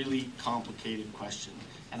is a really complicated question,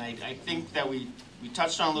 and I think that we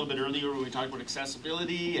touched on a little bit earlier when we talked about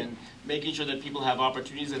accessibility and making sure that people have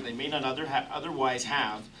opportunities that they may not otherwise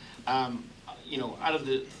have. You know, out of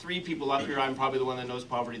the 3 people up here, I'm probably the one that knows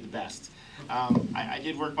poverty the best. I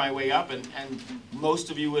did work my way up, and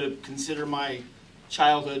most of you would have considered my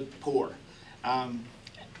childhood poor. And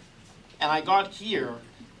I got here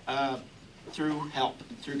through help,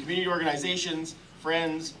 through community organizations,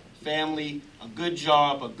 friends, family, a good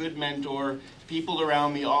job, a good mentor, people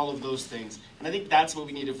around me, all of those things. And I think that's what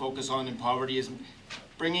we need to focus on in poverty, is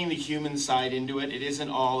bringing the human side into it. It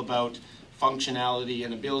isn't all about functionality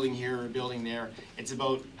and a building here or a building there. It's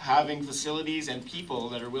about having facilities and people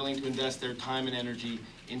that are willing to invest their time and energy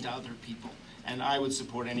into other people. And I would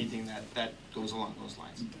support anything that goes along those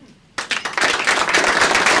lines.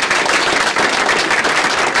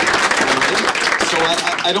 So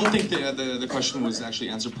I don't think the question was actually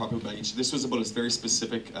answered properly by each. This was about a very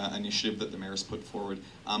specific initiative that the mayor's put forward.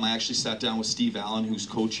 I actually sat down with Steve Allen, who's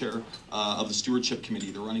co-chair of the stewardship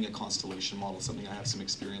committee. They're running a constellation model, something I have some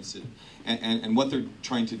experience in. And what they're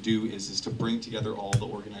trying to do is to bring together all the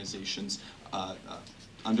organizations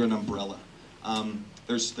under an umbrella.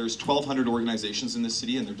 There's 1,200 organizations in this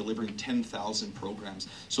city, and they're delivering 10,000 programs.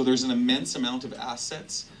 So there's an immense amount of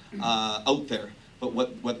assets out there. But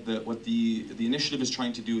what the initiative is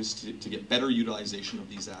trying to do is to get better utilization of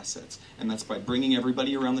these assets, and that's by bringing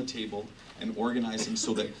everybody around the table and organizing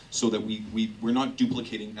so that we're not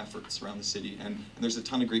duplicating efforts around the city. And there's a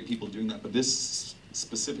ton of great people doing that. But this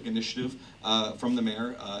specific initiative from the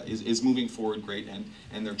mayor is moving forward great, and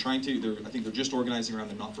they're trying to. I think they're just organizing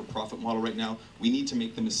around a not-for-profit model right now. We need to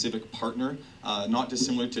make them a civic partner, not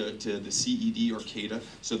dissimilar to the CED or CADA,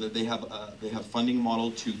 so that they have funding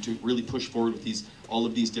model to really push forward with all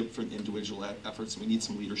of these different individual efforts. And we need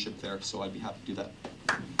some leadership there. So I'd be happy to do that.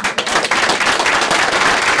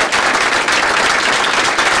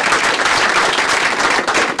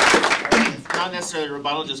 Not necessarily a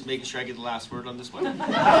rebuttal, just making sure I get the last word on this one.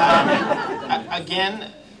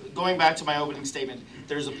 Again, going back to my opening statement,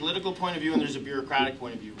 there's a political point of view and there's a bureaucratic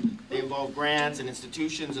point of view. They involve grants and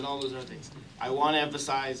institutions and all those other things. I want to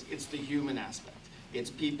emphasize it's the human aspect. It's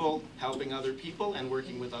people helping other people and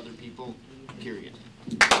working with other people, period.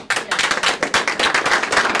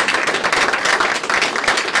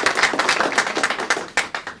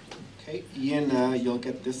 Okay, Ian, you'll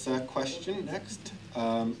get this question next.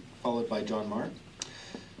 Followed by John Marr.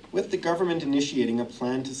 With the government initiating a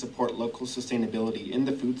plan to support local sustainability in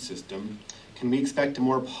the food system, can we expect a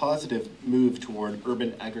more positive move toward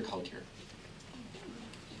urban agriculture?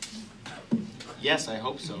 Yes, I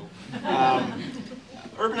hope so.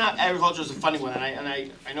 Urban agriculture is a funny one, and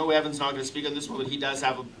I know Evan's not going to speak on this one, but he does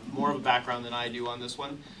have more of a background than I do on this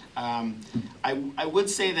one. I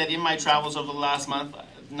would say that in my travels over the last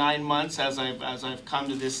 9 months, as I've come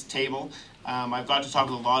to this table, I've got to talk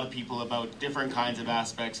with a lot of people about different kinds of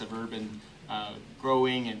aspects of urban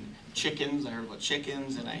growing and chickens. I heard about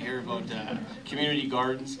chickens, and I hear about community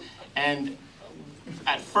gardens. And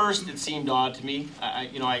at first, it seemed odd to me.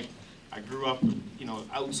 I grew up, you know,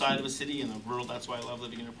 outside of a city in the rural. That's why I love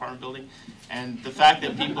living in an apartment building. And the fact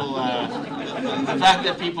that people,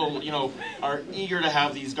 you know, are eager to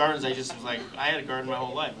have these gardens, I just was like, I had a garden my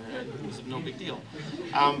whole life. It was no big deal.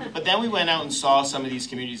 But then we went out and saw some of these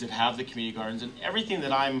communities that have the community gardens, and everything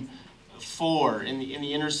that I'm for in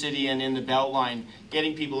the inner city and in the Beltline,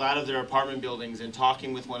 getting people out of their apartment buildings and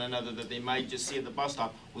talking with one another that they might just see at the bus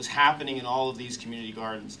stop, was happening in all of these community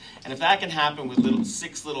gardens. And if that can happen with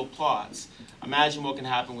six little plots, imagine what can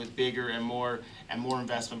happen with bigger and more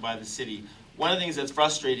investment by the city. One of the things that's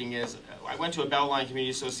frustrating is I went to a Beltline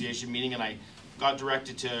Community Association meeting and I got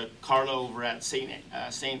directed to Carla over at St.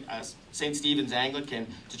 Stephen's Anglican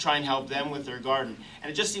to try and help them with their garden.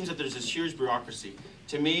 And it just seems that there's this huge bureaucracy.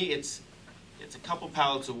 To me, it's a couple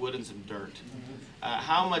pallets of wood and some dirt.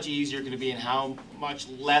 How much easier can it be, and how much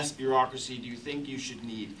less bureaucracy do you think you should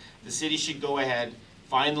need? The city should go ahead,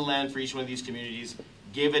 find the land for each one of these communities,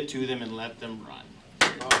 give it to them, and let them run.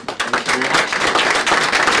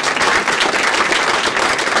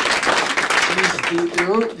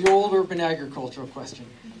 The old urban agricultural question.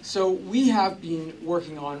 So we have been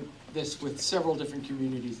working on this with several different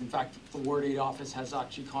communities. In fact, the Ward 8 office has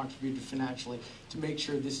actually contributed financially to make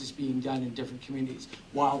sure this is being done in different communities.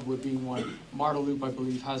 Wildwood being one, Marteloup, I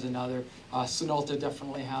believe, has another. Sonalta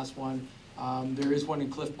definitely has one. There is one in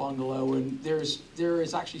Cliff Bungalow, and there is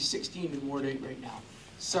actually 16 in Ward 8 right now,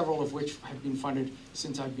 several of which have been funded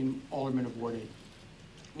since I've been Alderman of Ward 8.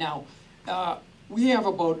 Now, we have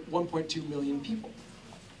about 1.2 million people.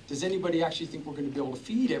 Does anybody actually think we're going to be able to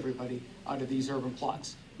feed everybody out of these urban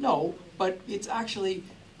plots? No, but it's actually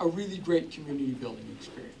a really great community building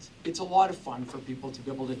experience. It's a lot of fun for people to be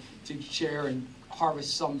able to share and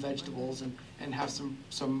harvest some vegetables and have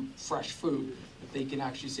some fresh food that they can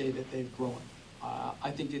actually say that they've grown. I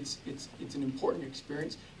think it's an important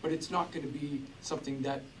experience, but it's not going to be something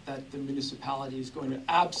that the municipality is going to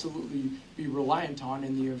absolutely be reliant on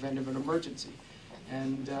in the event of an emergency.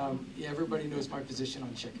 And yeah, everybody knows my position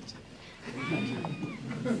on chickens. Thank you.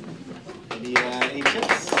 Any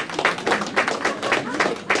tips?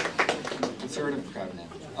 Conservative crowd now.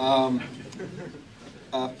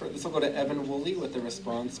 This will go to Evan Woolley with a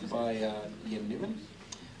response by Ian Newman.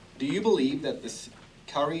 Do you believe that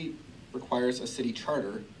Calgary requires a city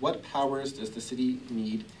charter? What powers does the city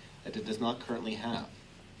need that it does not currently have?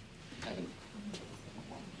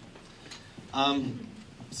 Evan.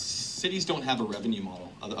 Cities don't have a revenue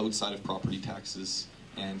model outside of property taxes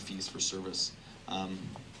and fees for service.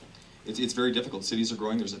 It's very difficult. Cities are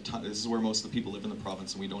growing. There's a ton. This is where most of the people live in the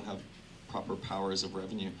province, and we don't have proper powers of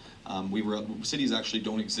revenue. Cities actually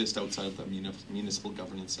don't exist outside of the Municipal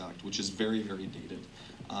Governance Act, which is very, very dated.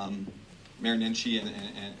 Mayor Nenshi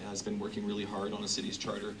has been working really hard on a city's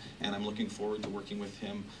charter, and I'm looking forward to working with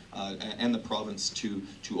him and the province to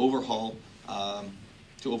overhaul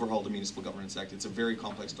the Municipal Governance Act. It's a very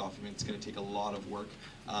complex document. It's going to take a lot of work,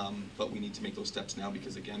 but we need to make those steps now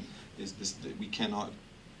because, again, we cannot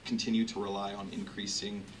continue to rely on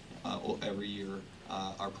increasing every year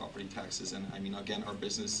our property taxes. And I mean, again, our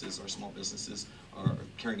small businesses are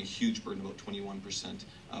carrying a huge burden, about 21%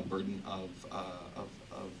 burden of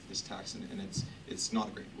this tax, and it's not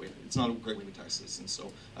a great way. It's not a great way to tax this. And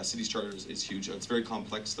so, city's charter is huge. It's very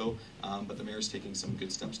complex, though, but the mayor's taking some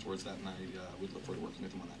good steps towards that, and I would look forward to working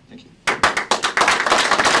with him on that. Thank you.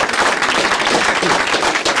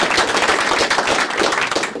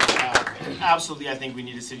 Absolutely, I think we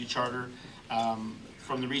need a city charter.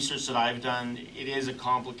 From the research that I've done, it is a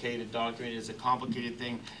complicated document. It's a complicated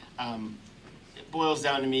thing. It boils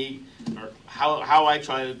down to me, or how I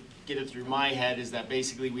try to get it through my head, is that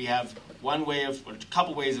basically we have a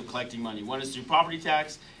couple ways of collecting money. One is through property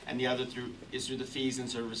tax, and the other is through the fees and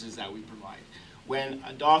services that we provide. When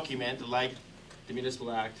a document like the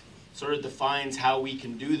Municipal Act sort of defines how we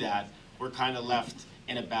can do that, we're kind of left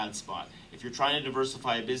in a bad spot. If you're trying to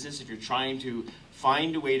diversify a business, if you're trying to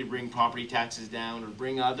find a way to bring property taxes down or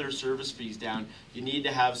bring other service fees down, you need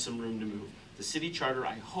to have some room to move. The city charter,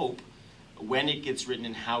 I hope, when it gets written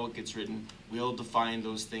and how it gets written, will define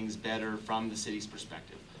those things better from the city's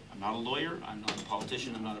perspective. I'm not a lawyer, I'm not a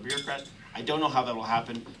politician, I'm not a bureaucrat. I don't know how that will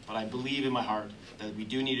happen, but I believe in my heart that we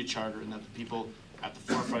do need a charter and that the people at the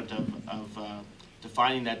forefront of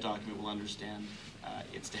defining that document will understand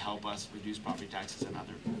it's to help us reduce property taxes and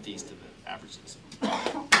other fees to the average citizen.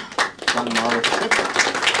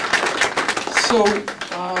 So,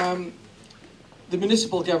 the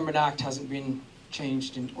Municipal Government Act hasn't been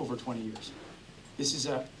changed in over 20 years. This is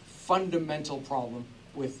a fundamental problem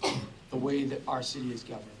with the way that our city is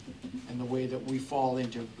governed and the way that we fall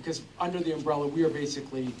into, because under the umbrella, we are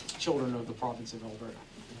basically children of the province of Alberta.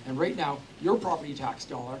 And right now, your property tax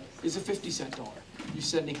dollar is a 50-cent dollar. You're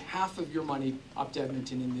sending half of your money up to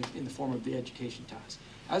Edmonton in the form of the education tax.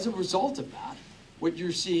 As a result of that, what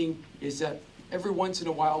you're seeing is that every once in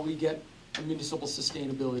a while we get a municipal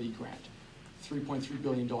sustainability grant, $3.3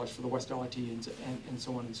 billion for the West LRT and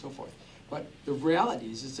so on and so forth. But the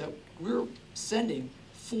reality is that we're sending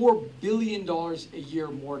 $4 billion a year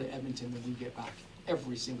more to Edmonton than we get back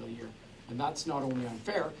every single year. And that's not only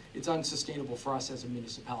unfair, it's unsustainable for us as a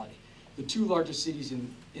municipality. The two largest cities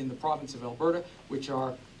in the province of Alberta, which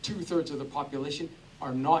are 2/3 of the population,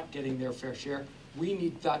 are not getting their fair share. We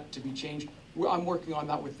need that to be changed. I'm working on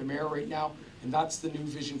that with the mayor right now, and that's the new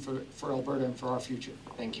vision for Alberta and for our future.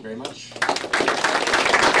 Thank you very much.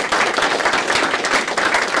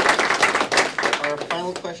 Our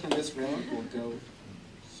final question of this round will go,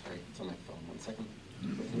 sorry, it's on my phone, 1 second.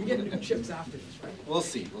 We get new chips after this, right? We'll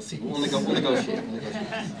see. We'll negotiate.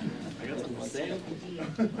 I got something to say.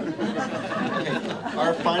 Okay,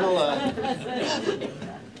 our final,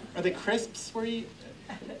 are they crisps for you?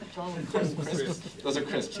 John, crisps? Those are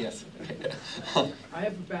crisps, yes. Okay. I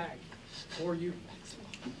have a bag for you.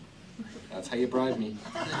 That's how you bribe me.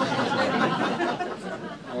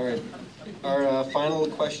 All right. Our final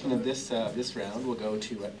question of this round will go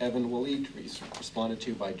to Evan Woolley, responded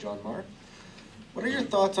to by John Marr. What are your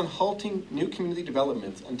thoughts on halting new community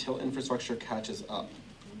developments until infrastructure catches up?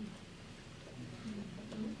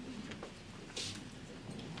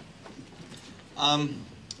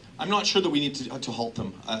 I'm not sure that we need to halt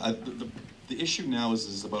them. The issue now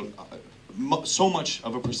is about so much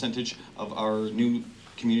of a percentage of our new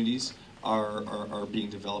communities are being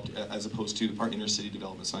developed as opposed to our inner city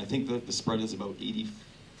developments. And I think that the spread is about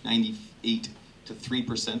 98 to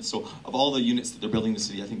 3%. So of all the units that they're building in the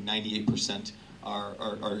city, I think 98%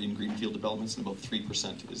 are in greenfield developments, and about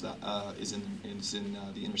 3% is in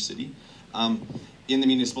the inner city. In the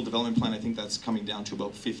municipal development plan, I think that's coming down to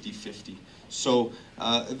about 50-50. So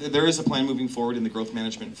there is a plan moving forward in the growth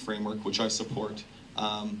management framework, which I support,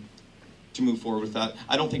 to move forward with that.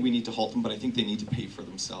 I don't think we need to halt them, but I think they need to pay for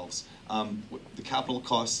themselves. The capital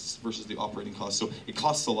costs versus the operating costs. So it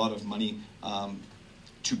costs a lot of money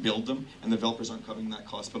to build them, and the developers aren't covering that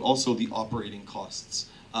cost, but also the operating costs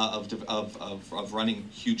of running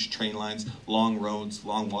huge train lines, long roads,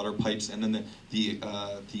 long water pipes, and then the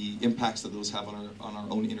impacts that those have on our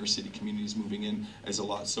own inner city communities moving in is a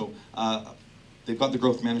lot. So they've got the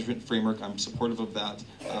growth management framework. I'm supportive of that,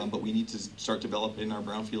 but we need to start developing our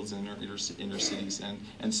brownfields and our inner cities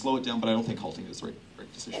and slow it down. But I don't think halting is the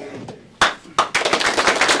right decision.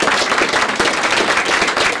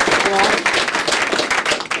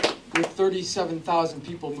 With 37,000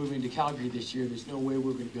 people moving to Calgary this year, there's no way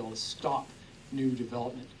we're going to be able to stop new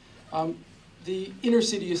development. The inner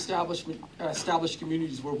city established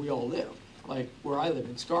communities where we all live, like where I live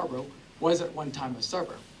in Scarborough, was at one time a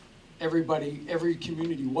suburb. Every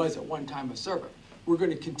community was at one time a suburb. We're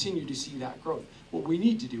going to continue to see that growth. What we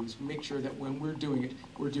need to do is make sure that when we're doing it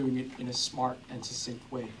in a smart and succinct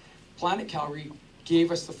way. Planet Calgary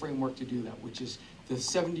gave us the framework to do that, which is the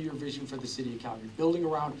 70-year vision for the city of Calgary, building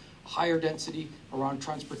around higher density, around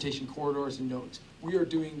transportation corridors and nodes. We are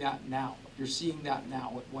doing that now. You're seeing that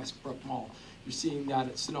now at Westbrook Mall. You're seeing that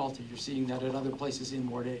at Sinalta. You're seeing that at other places in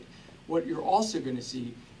Ward 8. What you're also going to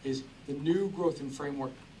see is the new growth and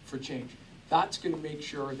framework for change. That's going to make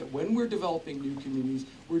sure that when we're developing new communities,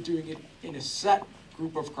 we're doing it in a set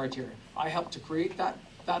group of criteria. I helped to create that.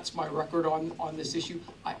 That's my record on this issue.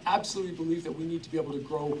 I absolutely believe that we need to be able to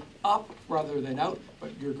grow up rather than out,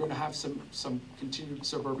 but you're going to have some continued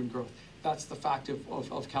suburban growth. That's the fact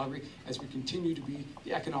of Calgary as we continue to be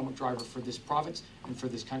the economic driver for this province and for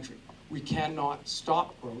this country. We cannot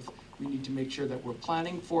stop growth. We need to make sure that we're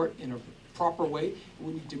planning for it in a proper way.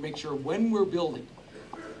 We need to make sure when we're building,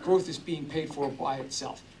 growth is being paid for by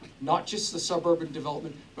itself. Not just the suburban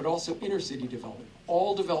development, but also inner city development.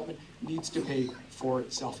 All development needs to pay for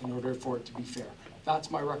itself in order for it to be fair.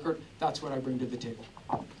 That's my record. That's what I bring to the table.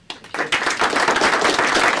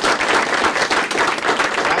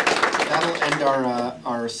 That'll end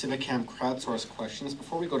our Civic Camp crowdsourced questions.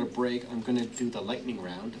 Before we go to break, I'm going to do the lightning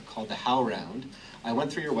round called the How round. I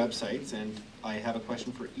went through your websites and I have a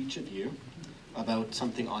question for each of you about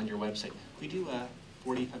something on your website. Can we do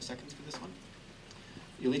 45 seconds for this one?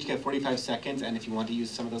 You'll each get 45 seconds, and if you want to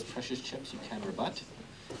use some of those precious chips, you can rebut.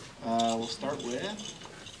 We'll start with...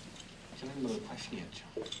 I don't know the question yet, John.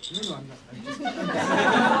 No, I'm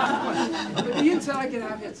not. But the inside can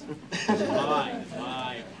have hits.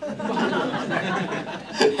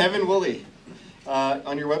 Evan Woolley,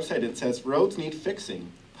 on your website it says, roads need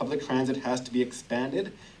fixing. Public transit has to be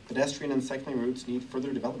expanded. Pedestrian and cycling routes need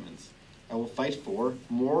further developments. I will fight for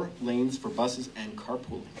more lanes for buses and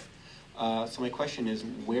carpooling. So my question is,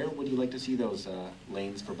 where would you like to see those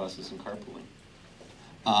lanes for buses and carpooling?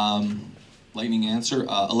 Lightning answer,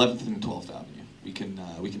 11th and 12th Avenue. We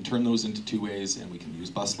can turn those into two ways, and we can use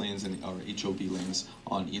bus lanes and or HOV lanes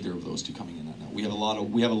on either of those two coming in and out. We have a lot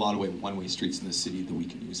of one-way streets in the city that we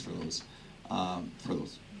can use for those. Yeah.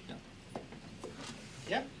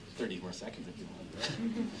 Yeah, 30 more seconds if you want.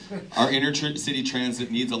 Our inter-city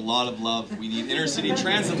transit needs a lot of love. We need inter-city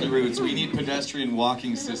transit routes. We need pedestrian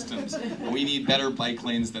walking systems. And we need better bike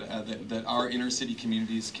lanes that our inner-city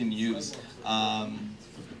communities can use. And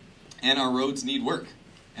our roads need work.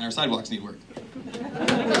 And our sidewalks need work. 10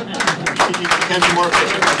 more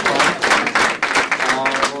questions.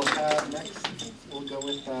 We'll have next, we'll go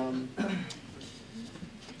with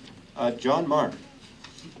John Marr.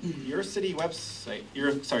 Your city website,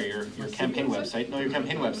 your campaign website, no, your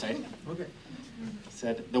campaign website, Okay.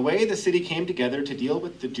 said, the way the city came together to deal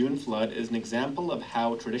with the June flood is an example of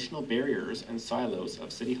how traditional barriers and silos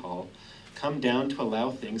of City Hall come down to allow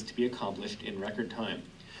things to be accomplished in record time.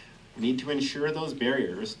 We need to ensure those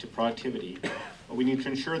barriers to productivity, don't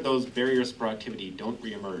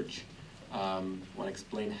reemerge. Want to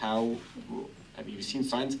explain how, have you seen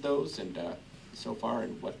signs of those and so far,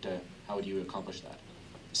 and what, how would you accomplish that?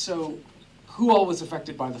 So, who all was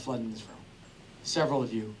affected by the flood in this room? Several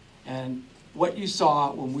of you. And what you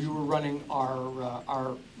saw when we were running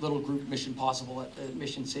our little group Mission Possible at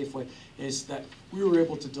Mission Safeway is that we were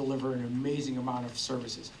able to deliver an amazing amount of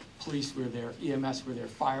services. Police were there, EMS were there,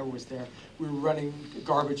 fire was there. We were running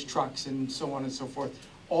garbage trucks and so on and so forth.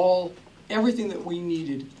 Everything that we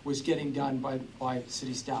needed was getting done by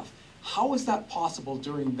city staff. How is that possible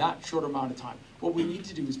during that short amount of time? What we need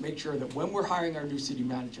to do is make sure that when we're hiring our new city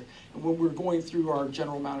manager and when we're going through our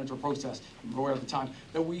general manager process, at the time,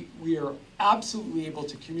 that we are absolutely able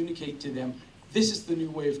to communicate to them, this is the new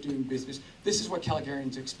way of doing business, this is what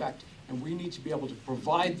Calgarians expect, and we need to be able to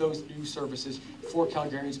provide those new services for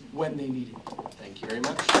Calgarians when they need it. Thank you very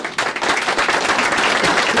much.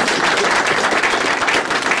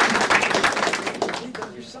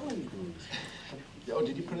 You're selling me. Oh,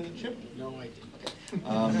 did you put it in the chip? No, I didn't. Okay.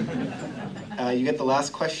 You get the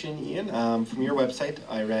last question, Ian. From your website,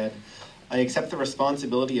 I read, I accept the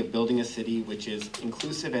responsibility of building a city which is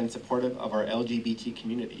inclusive and supportive of our LGBT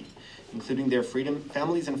community, including their freedom,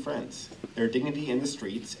 families and friends, their dignity in the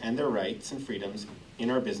streets, and their rights and freedoms in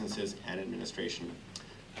our businesses and administration.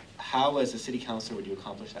 How, as a city councillor, would you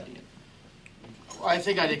accomplish that, Ian? Well, I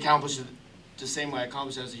think I'd accomplish it the same way I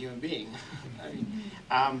accomplish it as a human being. I mean,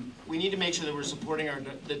 we need to make sure that we're supporting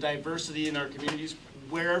the diversity in our communities,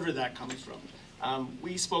 wherever that comes from.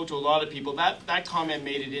 We spoke to a lot of people. That comment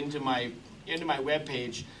made it into my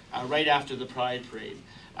webpage right after the Pride Parade.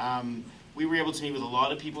 We were able to meet with a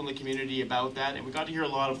lot of people in the community about that, and we got to hear a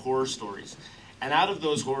lot of horror stories. And out of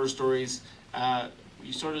those horror stories,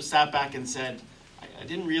 we sort of sat back and said, I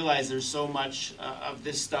didn't realize there's so much of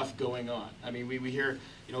this stuff going on. I mean, we hear,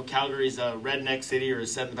 you know, Calgary's a redneck city or a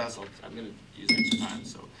seventh best. I'm going to use extra time,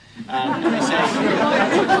 so.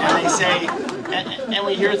 And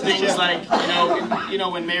we hear things like, you know,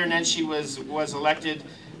 when Mayor Nenshi was elected,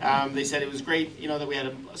 they said it was great, you know, that we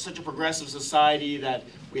had such a progressive society, that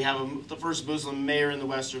we have the first Muslim mayor in the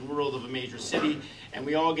western world of a major city, and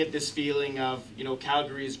we all get this feeling of, you know,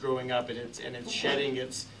 Calgary is growing up and it's shedding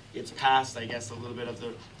its past, I guess, a little bit of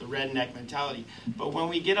the redneck mentality. But when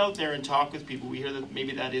we get out there and talk with people, we hear that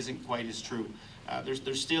maybe that isn't quite as true.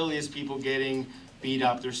 There still is people getting beat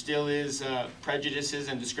up. There still is prejudices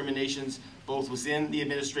and discriminations, both within the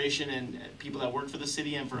administration and people that work for the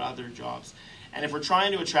city and for other jobs. And if we're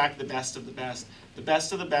trying to attract the best of the best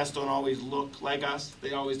of the best don't always look like us.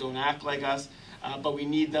 They always don't act like us. But we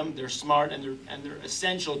need them. They're smart and they're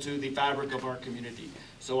essential to the fabric of our community.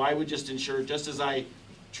 So I would just ensure, just as I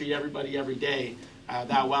treat everybody every day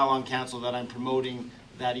that while on council, that I'm promoting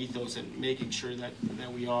that ethos and making sure that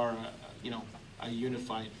we are, you know, a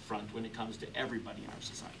unified front when it comes to everybody in our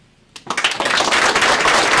society.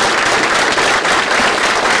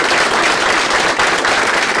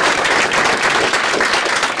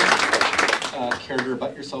 Care to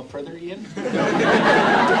rebut yourself further, Ian? I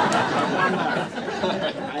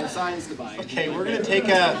have signs to buy. Okay, we're going to take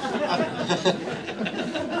a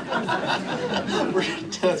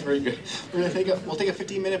that's very good. We'll take a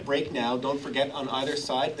 15-minute break now. Don't forget, on either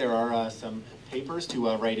side there are some papers to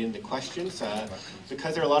write in the questions.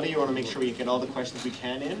 Because there are a lot of you, I want to make sure we get all the questions we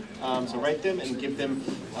can in. So write them and give them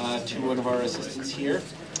to one of our assistants here.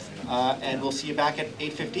 And we'll see you back at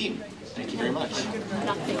 8:15. Thank you very much.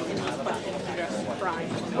 Nothing in this budget addresses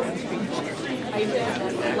Brian. I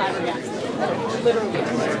flabbergasted. It's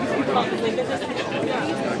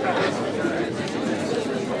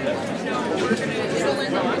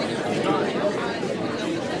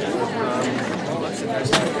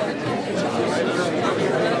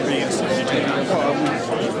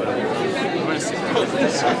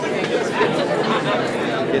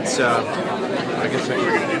I guess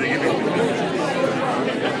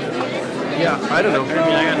yeah, I don't know. I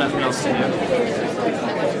mean, I got nothing else to do.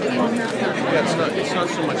 Yeah, it's not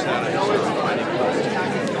so much that. I just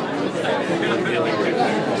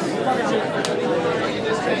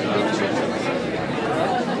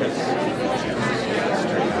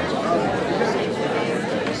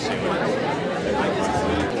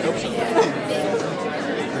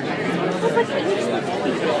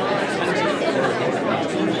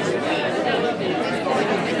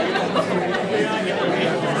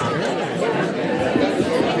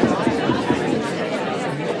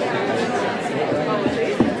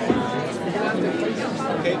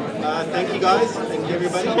Thank you guys. Thank you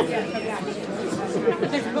everybody.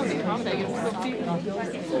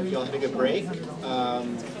 Hope you all had a good break.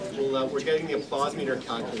 We're getting the applause meter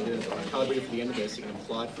calculated, calibrated for the end of this. You can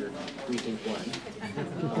applaud for who you think won.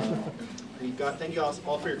 Thank you all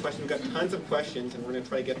for your questions. We've got tons of questions, and we're going to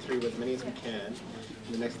try to get through as many as we can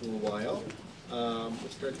in the next little while. We'll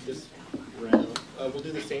start this round. We'll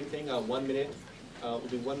do the same thing. 1 minute. We'll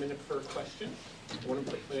do 1 minute per question, 1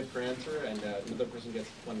 minute per answer, and another person gets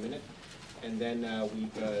 1 minute. And then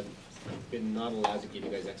we've been not allowed to give you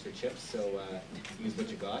guys extra chips, so use what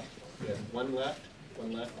you got. We have one left,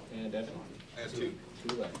 and Evan? I have two.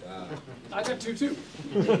 Two left. I got two too.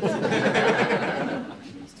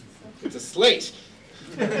 It's a slate.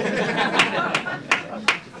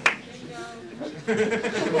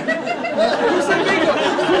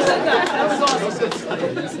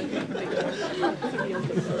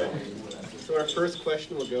 So our first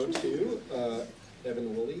question will go to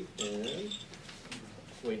Evan Woolley and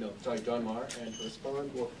John Marr, and to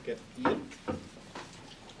respond we'll get Ian.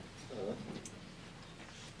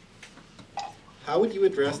 How would you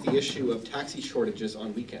address the issue of taxi shortages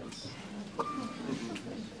on weekends?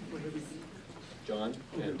 John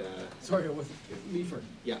and sorry, it wasn't me first.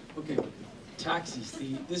 Yeah. Okay. Taxis.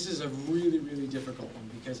 This is a really, really difficult one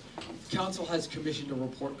because council has commissioned a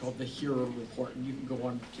report called the Hero Report, and you can go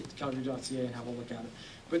on calgary.ca and have a look at it.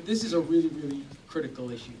 But this is a really, really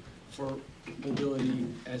critical issue for mobility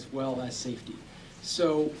as well as safety.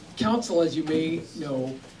 So council, as you may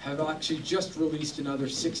know, have actually just released another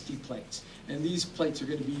 60 plates. And these plates are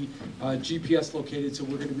going to be GPS located, so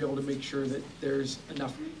we're going to be able to make sure that there's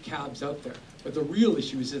enough cabs out there. But the real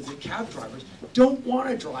issue is that the cab drivers don't want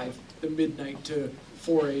to drive the midnight to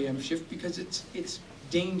 4 a.m. shift because it's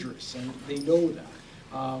dangerous, and they know that.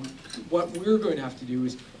 What we're going to have to do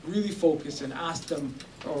is really focus and ask them,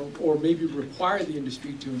 or maybe require the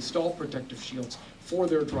industry to install protective shields for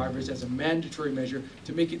their drivers as a mandatory measure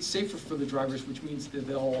to make it safer for the drivers, which means that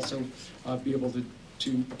they'll also be able to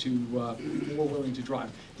be more willing to drive.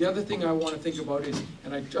 The other thing I want to think about is,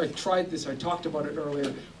 and I tried this, I talked about it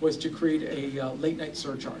earlier, was to create a late night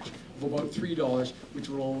surcharge of about $3, which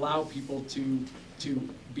will allow people to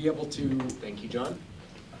be able to. Thank you, John.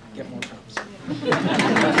 Get more trips.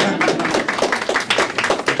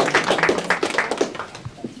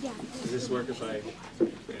 Does this work if I?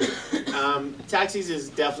 Taxis is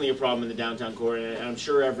definitely a problem in the downtown core, and I'm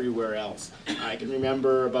sure everywhere else. I can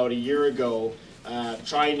remember about a year ago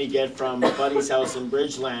trying to get from a buddy's house in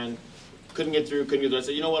Bridgeland, couldn't get through. I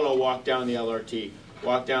said, you know what, I'll walk down the LRT.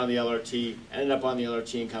 Walked down the LRT, ended up on the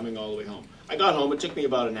LRT and coming all the way home. I got home, it took me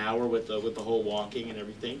about an hour with the whole walking and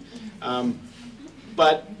everything.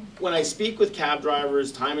 But when I speak with cab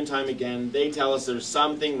drivers time and time again, they tell us there's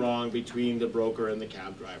something wrong between the broker and the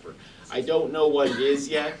cab driver. I don't know what it is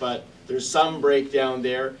yet, but there's some breakdown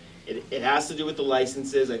there. It has to do with the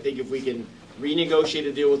licenses. I think if we can renegotiate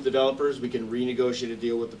a deal with developers, we can renegotiate a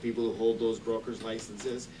deal with the people who hold those brokers'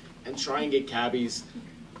 licenses and try and get cabbies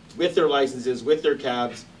with their licenses, with their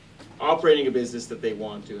cabs, operating a business that they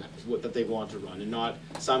want to run, and not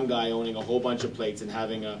some guy owning a whole bunch of plates and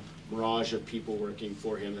having a mirage of people working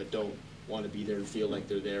for him that don't want to be there and feel like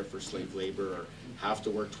they're there for slave labor or have to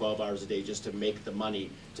work 12 hours a day just to make the money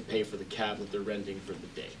to pay for the cab that they're renting for the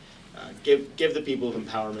day. Give the people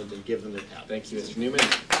empowerment and give them their cab. Thank you, Mr. Newman.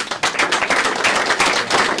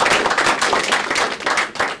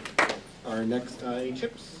 Our next, any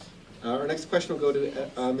chips? Our next question will go to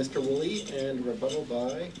Mr. Woolley and rebuttal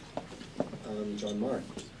by John Marr.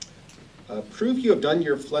 Prove you have done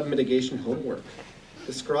your flood mitigation homework.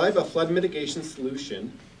 Describe a flood mitigation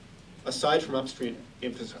solution aside from upstream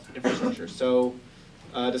infrastructure. So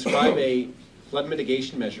describe a flood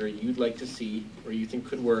mitigation measure you'd like to see or you think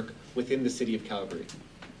could work within the city of Calgary?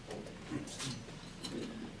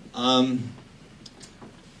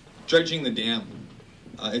 Dredging the dam.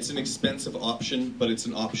 It's an expensive option, but it's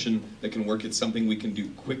an option that can work. It's something we can do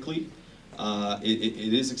quickly.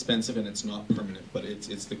 It is expensive and it's not permanent, but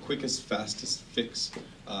it's the quickest, fastest fix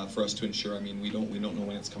for us to ensure. I mean, we don't know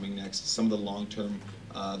when it's coming next. Some of the long-term,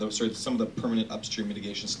 some of the permanent upstream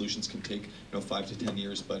mitigation solutions can take 5 to 10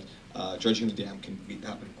 years, but dredging the dam can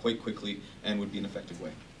happen quite quickly and would be an effective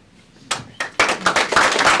way.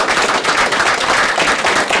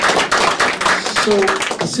 So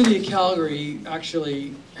the City of Calgary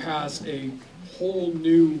actually has a whole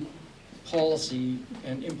new policy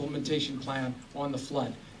and implementation plan on the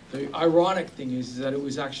flood. The ironic thing is that it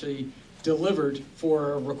was actually delivered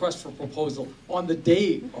for a request for proposal on the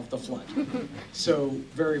day of the flood. So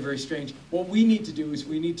very, very strange. What we need to do is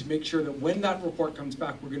we need to make sure that when that report comes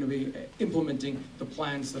back, we're going to be implementing the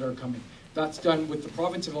plans that are coming. That's done with the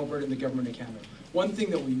province of Alberta and the government of Canada. One thing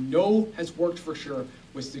that we know has worked for sure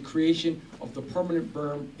was the creation of the permanent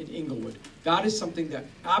berm in Inglewood. That is something that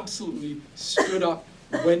absolutely stood up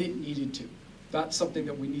when it needed to. That's something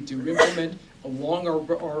that we need to implement along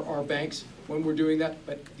our banks when we're doing that.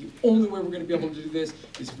 But the only way we're going to be able to do this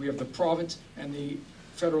is if we have the province and the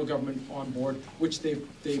federal government on board, which they've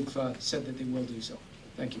said that they will do so.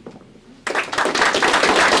 Thank you.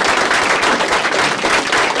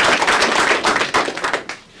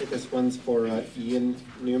 This one's for Ian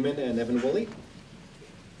Newman and Evan Woolley.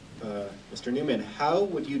 Mr. Newman, how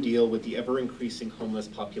would you deal with the ever-increasing homeless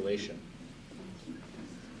population?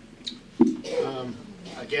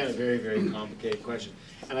 Again, a very, very complicated question.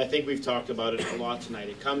 And I think we've talked about it a lot tonight.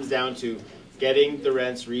 It comes down to getting the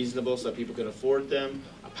rents reasonable so that people can afford them,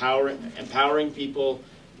 empowering people,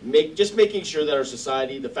 just making sure that our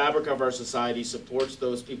society, the fabric of our society, supports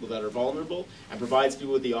those people that are vulnerable and provides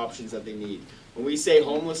people with the options that they need. When we say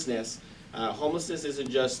homelessness, homelessness isn't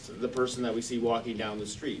just the person that we see walking down the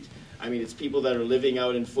street. I mean, it's people that are living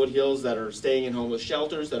out in foothills, that are staying in homeless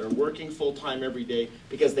shelters, that are working full-time every day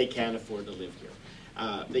because they can't afford to live here.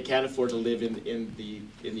 They can't afford to live in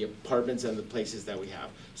the apartments and the places that we have.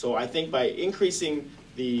 So I think by increasing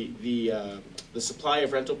the supply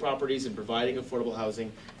of rental properties and providing affordable housing,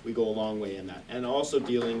 we go a long way in that. And also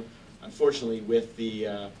dealing, unfortunately, with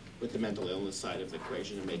the mental illness side of the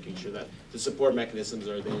equation and making sure that the support mechanisms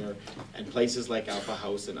are there and places like Alpha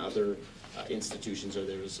House and other institutions are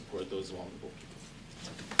there to support those vulnerable.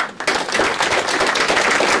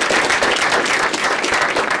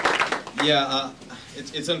 Yeah,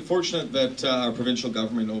 it's unfortunate that our provincial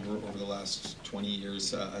government over the last 20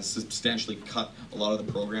 years has substantially cut a lot of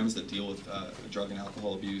the programs that deal with drug and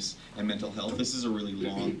alcohol abuse and mental health. This is a really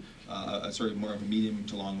long, more of a medium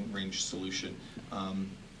to long range solution.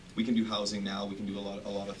 We can do housing now, we can do a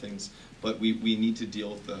lot of things, but we need to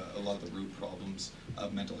deal with a lot of the root problems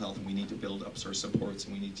of mental health, and we need to build up our supports,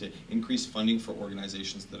 and we need to increase funding for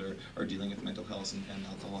organizations that are dealing with mental health and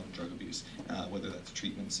alcohol and drug abuse, whether that's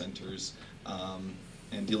treatment centers,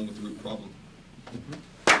 and dealing with the root problem.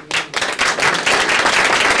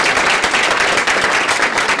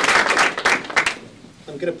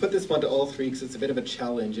 I'm going to put this one to all three because it's a bit of a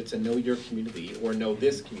challenge. It's a know your community or know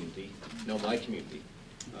this community, know my community.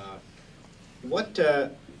 What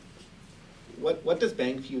does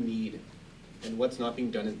Bankview need, and what's not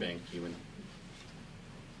being done in Bankview, and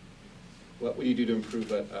what would you do to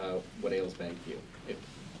improve what ails Bankview? The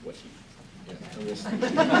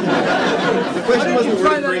question wasn't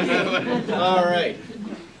worth bringing. All right.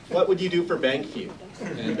 What would you do for Bankview,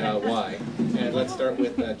 and why? And let's start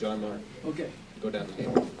with John Marr. Okay. Go down the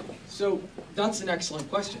table. So that's an excellent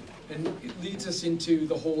question, and it leads us into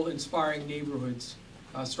the whole inspiring neighborhoods,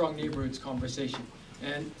 strong neighborhoods conversation.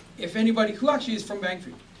 And if anybody who actually is from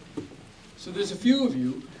Bankview, so there's a few of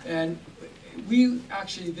you, and we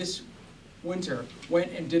actually this winter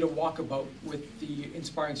went and did a walkabout with the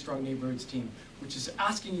Inspiring Strong Neighborhoods team, which is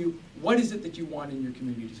asking you, what is it that you want in your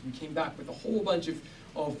communities? We came back with a whole bunch of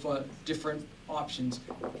different options,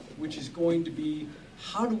 which is going to be,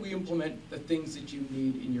 how do we implement the things that you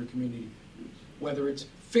need in your community? Whether it's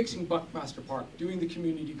fixing Buckmaster Park, doing the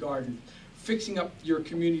community garden, fixing up your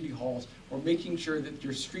community halls, or making sure that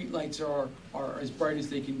your street lights are as bright as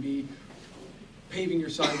they can be, paving your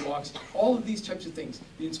sidewalks, all of these types of things.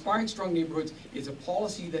 The Inspiring Strong Neighborhoods is a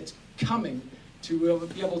policy that's coming to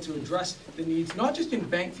be able to address the needs, not just in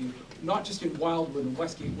Bankview, not just in Wildwood and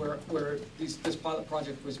Westgate, where this pilot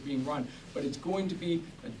project was being run, but it's going to be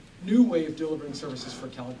a new way of delivering services for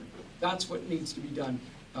Calgary. That's what needs to be done,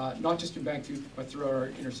 not just in Bankview, but throughout our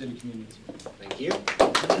inner city communities. Thank you.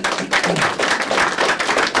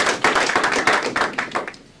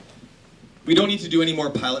 We don't need to do any more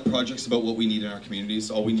pilot projects about what we need in our communities.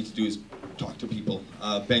 All we need to do is talk to people.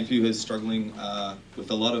 Bankview is struggling with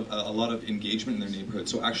a lot of engagement in their neighborhood.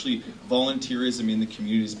 So actually, volunteerism in the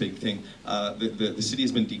community is a big thing. The city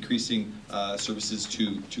has been decreasing services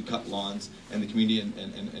to cut lawns, and the community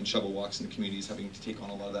and shovel walks in the community is having to take on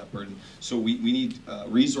a lot of that burden. So we need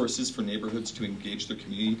resources for neighborhoods to engage their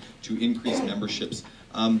community, to increase memberships.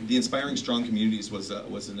 The Inspiring Strong Communities was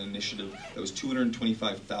an initiative that was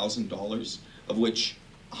 $225,000, of which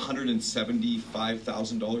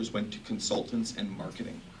 $175,000 went to consultants and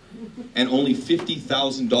marketing. And only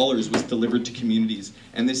 $50,000 was delivered to communities.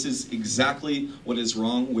 And this is exactly what is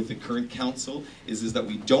wrong with the current council, is that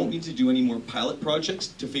we don't need to do any more pilot projects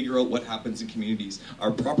to figure out what happens in communities.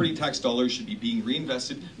 Our property tax dollars should be being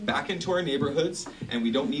reinvested back into our neighborhoods, and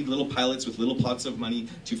we don't need little pilots with little pots of money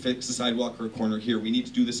to fix a sidewalk or a corner here. We need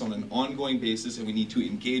to do this on an ongoing basis, and we need to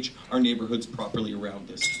engage our neighborhoods properly around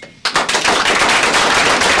this.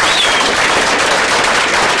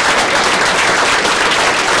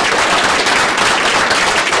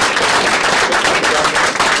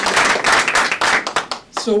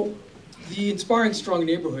 So the Inspiring Strong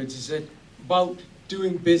Neighborhoods is about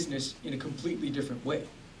doing business in a completely different way.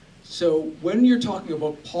 So when you're talking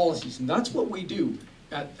about policies, and that's what we do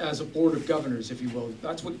as a board of governors, if you will,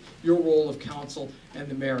 that's what your role of council and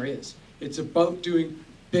the mayor is. It's about doing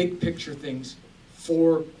big picture things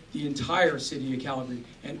for the entire city of Calgary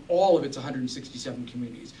and all of its 167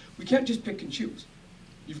 communities. We can't just pick and choose.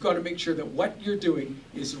 You've got to make sure that what you're doing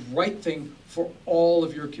is the right thing for all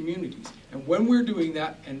of your communities. And when we're doing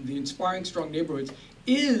that, and the Inspiring Strong Neighborhoods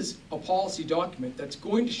is a policy document that's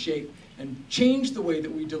going to shape and change the way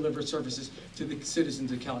that we deliver services to the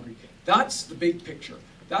citizens of Calgary. That's the big picture.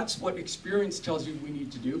 That's what experience tells you we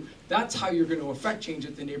need to do. That's how you're going to affect change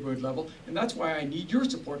at the neighborhood level. And that's why I need your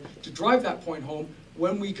support to drive that point home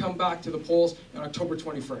when we come back to the polls on October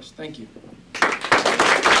 21st. Thank you.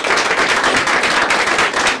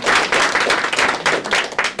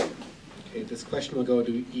 Okay, this question will go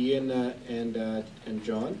to Ian and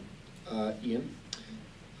John. Ian,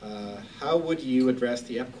 how would you address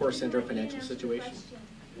the EPCOR Centre financial situation?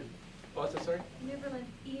 What's that, sorry? Never let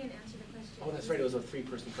Ian answer the question. Oh, that's right, it was a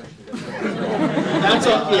three-person question.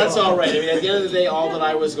 That's all right. I mean, at the end of the day, all that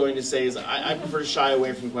I was going to say is I prefer to shy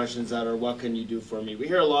away from questions that are, what can you do for me? We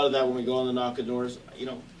hear a lot of that when we go on the knock at doors. You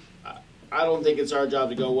know, I don't think it's our job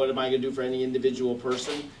to go, what am I going to do for any individual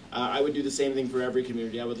person? I would do the same thing for every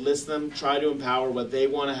community. I would list them, try to empower what they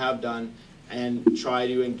want to have done, and try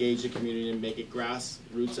to engage the community and make it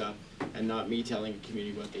grassroots up, and not me telling the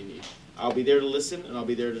community what they need. I'll be there to listen, and I'll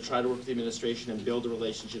be there to try to work with the administration and build the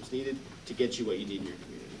relationships needed to get you what you need in your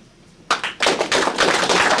community.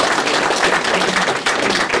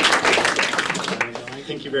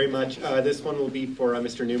 Thank you very much. This one will be for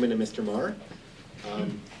Mr. Newman and Mr. Marr.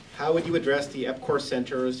 How would you address the EPCOR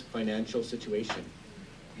Centre's financial situation?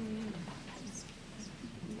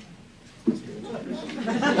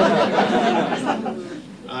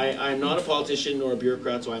 I'm not a politician nor a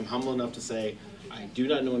bureaucrat, so I'm humble enough to say I do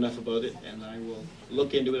not know enough about it, and I will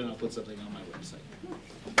look into it and I'll put something on my website.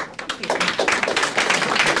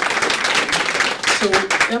 So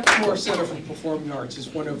EPCOR Centre for the Performing Arts is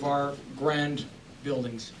one of our grand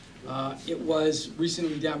buildings. It was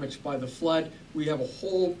recently damaged by the flood. We have a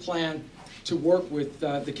whole plan to work with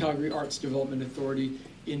the Calgary Arts Development Authority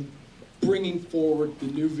in bringing forward the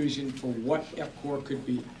new vision for what EPCOR could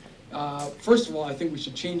be. First of all, I think we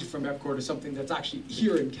should change it from EPCOR to something that's actually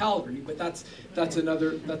here in Calgary, but that's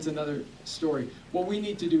another story. What we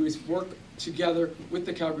need to do is work together with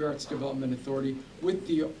the Calgary Arts Development Authority, with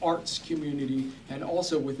the arts community, and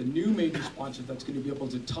also with a new major sponsor that's going to be able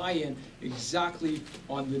to tie in exactly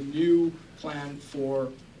on the new plan for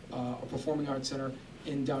a performing arts center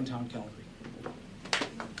in downtown Calgary.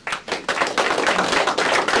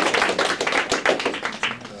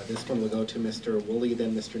 This one will go to Mr. Woolley,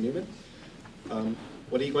 then Mr. Newman.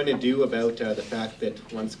 What are you going to do about the fact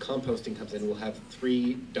that once composting comes in, we'll have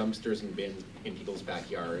 3 dumpsters and bins in people's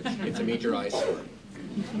backyards? It's a major eyesore.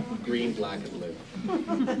 Green, black, and blue.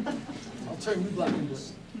 I'll turn you black and blue.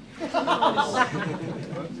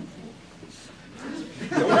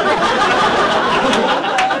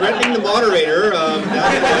 Correcting the moderator,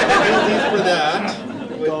 penalties for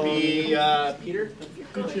that would be Peter.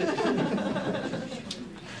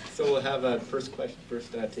 So we'll have a first question to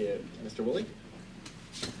Mr. Woolley.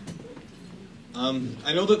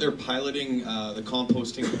 I know that they're piloting the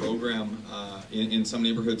composting program in some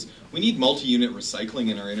neighborhoods. We need multi-unit recycling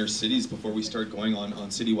in our inner cities before we start going on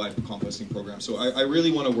citywide composting programs. So I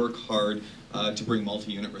really want to work hard to bring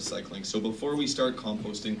multi-unit recycling. So before we start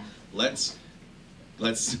composting, let's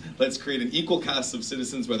let's create an equal cast of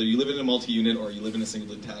citizens, whether you live in a multi-unit or you live in a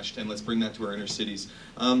single detached, and let's bring that to our inner cities.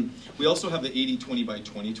 We also have the 80-20 by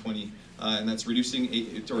 2020, and that's reducing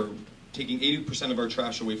taking 80% of our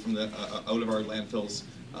trash away from the out of our landfills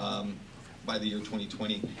by the year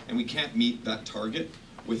 2020, and we can't meet that target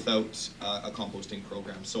without a composting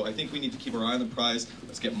program. So I think we need to keep our eye on the prize.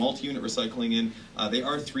 Let's get multi-unit recycling in. They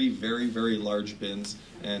are 3 very, very large bins,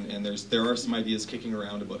 and there are some ideas kicking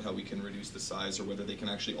around about how we can reduce the size or whether they can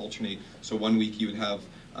actually alternate. So one week you would have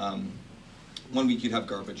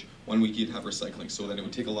garbage, one week you'd have recycling. So then it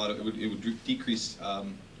would take a lot of it would decrease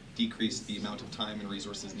the amount of time and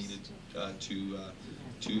resources needed to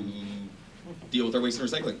deal with our waste and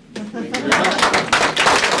recycling. Thank you very much.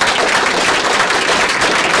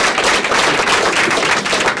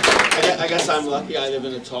 I guess I'm lucky. I live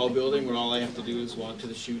in a tall building where all I have to do is walk to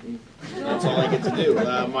the chute, and that's all I get to do.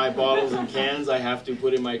 My bottles and cans I have to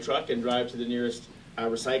put in my truck and drive to the nearest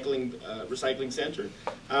recycling center.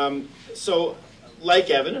 So, like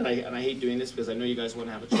Evan, and I hate doing this because I know you guys want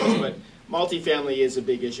to have a choice, but multifamily is a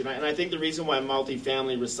big issue. And I think the reason why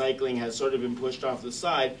multifamily recycling has sort of been pushed off the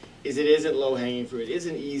side is it isn't low-hanging fruit. It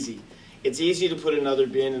isn't easy. It's easy to put another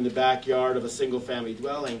bin in the backyard of a single-family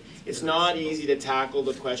dwelling. It's not easy to tackle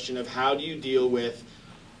the question of how do you deal with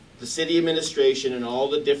the city administration and all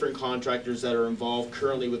the different contractors that are involved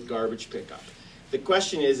currently with garbage pickup. The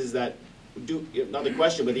question is that, not the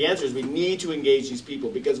question, but the answer is we need to engage these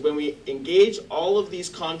people, because when we engage all of these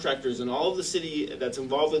contractors and all of the city that's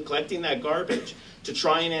involved with collecting that garbage to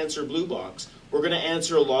try and answer Blue Box, we're going to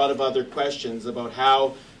answer a lot of other questions about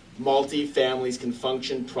how multi-families can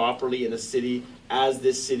function properly in a city as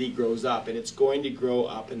this city grows up, and it's going to grow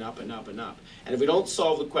up and up and up and up. And if we don't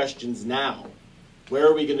solve the questions now, where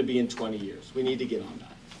are we going to be in 20 years? We need to get on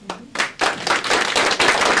that.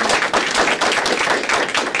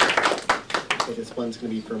 So this one's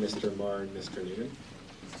going to be for Mr. Marr and Mr. Newman.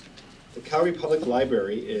 The Calgary Public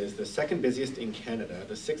Library is the 2nd busiest in Canada,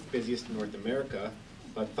 the 6th busiest in North America,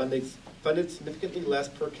 but funded significantly less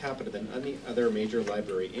per capita than any other major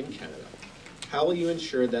library in Canada. How will you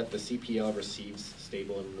ensure that the CPL receives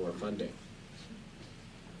stable and more funding?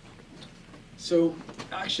 So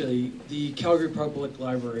actually, the Calgary Public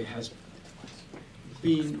Library has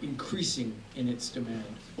been increasing in its demand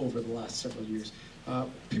over the last several years.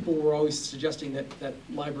 People were always suggesting that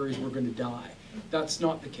libraries were going to die. That's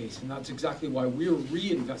not the case, and that's exactly why we're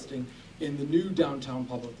reinvesting in the new downtown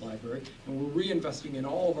public library, and we're reinvesting in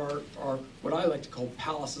all of our what I like to call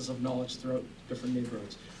palaces of knowledge throughout different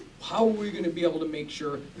neighborhoods. How are we going to be able to make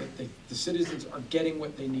sure that the citizens are getting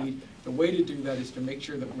what they need? The way to do that is to make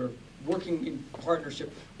sure that we're working in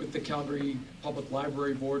partnership with the Calgary Public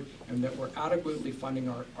Library Board and that we're adequately funding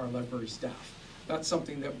our library staff. That's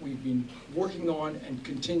something that we've been working on and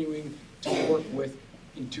continuing to work with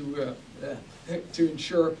to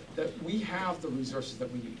ensure that we have the resources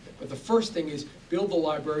that we need. But the first thing is build the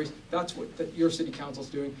libraries. That's what your city council is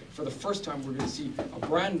doing. For the first time, we're going to see a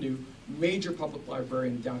brand new major public library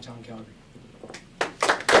in downtown Calgary.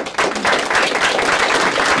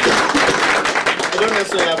 I don't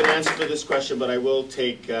necessarily have an answer for this question, but I will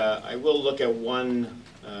look at one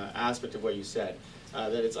aspect of what you said,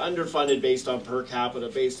 that it's underfunded based on per capita,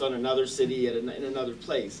 based on another city in another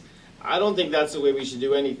place. I don't think that's the way we should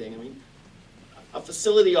do anything. I mean, a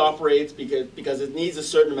facility operates because it needs a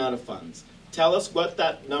certain amount of funds. Tell us what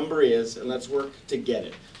that number is, and let's work to get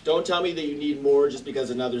it. Don't tell me that you need more just because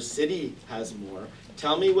another city has more.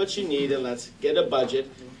 Tell me what you need, and let's get a budget,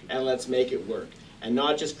 and let's make it work. And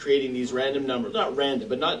not just creating these random numbers, not random,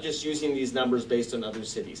 but not just using these numbers based on other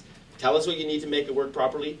cities. Tell us what you need to make it work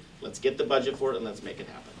properly. Let's get the budget for it, and let's make it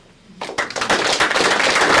happen.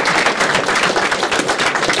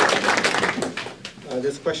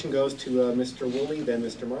 This question goes to Mr. Woolley, then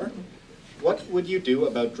Mr. Marr. What would you do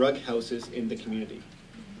about drug houses in the community?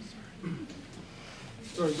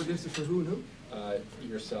 Sorry, but this is for who and who?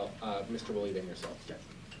 Yourself, Mr. Woolley, then yourself.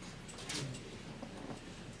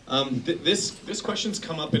 This question's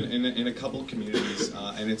come up in a couple of communities,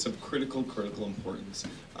 and it's of critical importance.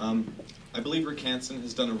 I believe Rick Hansen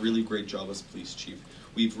has done a really great job as police chief.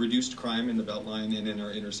 We've reduced crime in the Beltline and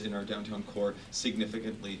in our downtown core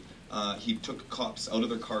significantly. He took cops out of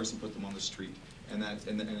their cars and put them on the street, and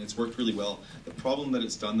it's worked really well. The problem that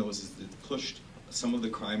it's done though is it's pushed some of the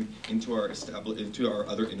crime into our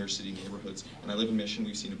other inner city neighborhoods. And I live in Mission.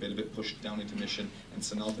 We've seen a bit of it pushed down into Mission, and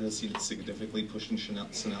Sinalta has seen it significantly pushed in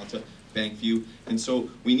Sinalta, Bankview, and so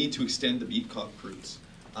we need to extend the beat cop routes.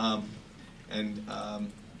 And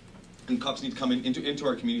cops need to come into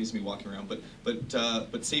our communities and be walking around.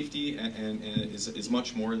 But safety is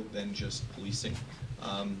much more than just policing.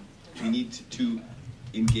 We need to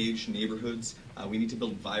engage neighborhoods. We need to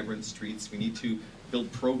build vibrant streets. We need to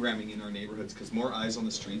build programming in our neighborhoods, because more eyes on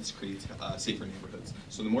the streets creates safer neighborhoods.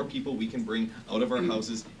 So the more people we can bring out of our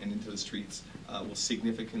houses and into the streets will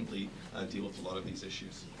significantly deal with a lot of these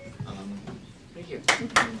issues. Thank you.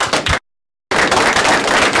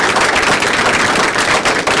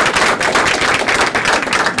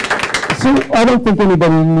 So I don't think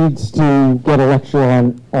anybody needs to get a lecture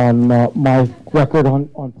on my record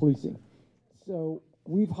on policing. So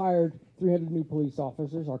we've hired 300 new police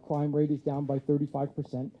officers. Our crime rate is down by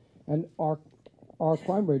 35%, and our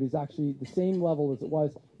crime rate is actually the same level as it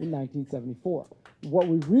was in 1974. What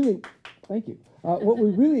we really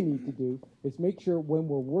need to do is make sure, when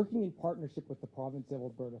we're working in partnership with the province of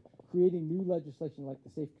Alberta, creating new legislation like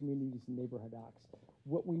the Safe Communities and Neighbourhood Acts,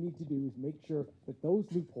 what we need to do is make sure that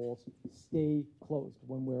those loopholes stay closed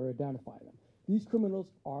when we're identifying them. These criminals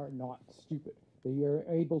are not stupid. They are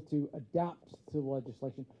able to adapt to the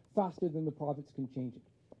legislation faster than the province can change it.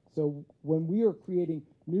 So when we are creating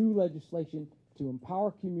new legislation to empower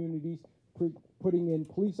communities, putting in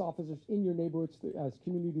police officers in your neighborhoods as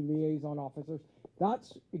community liaison officers,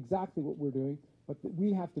 that's exactly what we're doing. But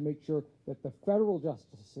we have to make sure that the federal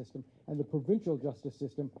justice system and the provincial justice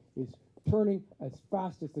system is turning as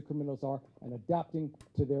fast as the criminals are and adapting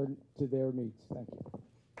to their needs. Thank you.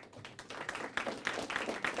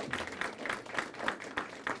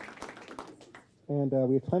 And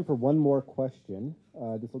we have time for one more question.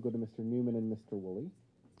 This will go to Mr. Newman and Mr. Woolley.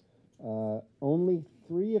 Only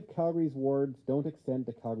 3 of Calgary's wards don't extend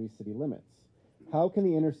to Calgary city limits. How can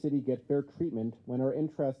the inner city get fair treatment when our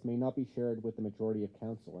interests may not be shared with the majority of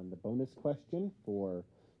council? And the bonus question, for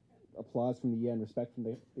applause from the and respect from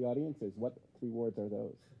the audience, is what 3 wards are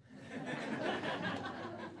those?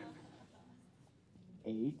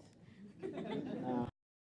 8. I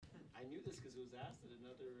knew this because it was asked at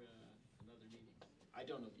another meeting. I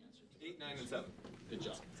don't know the answer. 8, 9, and 7. Good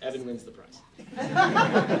job. Evan wins the prize.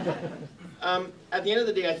 At the end of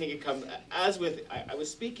the day, I think it comes, as with, I was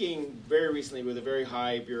speaking very recently with a very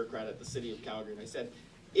high bureaucrat at the city of Calgary, and I said,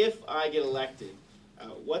 if I get elected,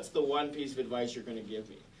 what's the one piece of advice you're going to give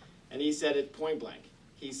me? And he said it point blank.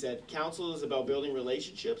 He said, council is about building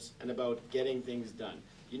relationships and about getting things done.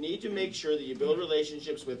 You need to make sure that you build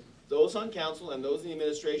relationships with those on council and those in the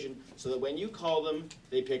administration so that when you call them,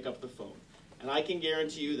 they pick up the phone. And I can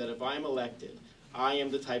guarantee you that if I'm elected, I am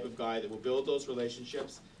the type of guy that will build those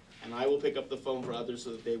relationships, and I will pick up the phone for others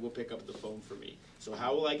so that they will pick up the phone for me. So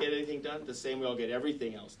how will I get anything done? The same way I'll get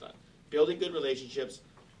everything else done. Building good relationships,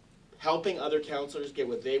 helping other councillors get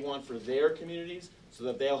what they want for their communities so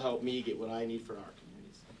that they'll help me get what I need for our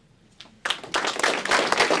communities.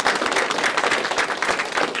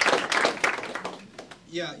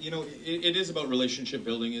 Yeah, you know, it is about relationship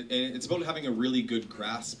building. It's about having a really good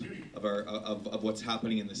grasp of what's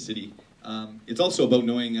happening in the city. It's also about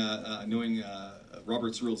knowing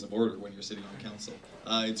Robert's Rules of Order when you're sitting on council.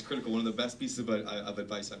 It's critical. One of the best pieces of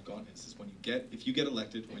advice I've gotten is if you get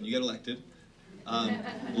elected,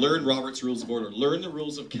 learn Robert's Rules of Order. Learn the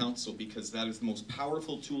rules of council, because that is the most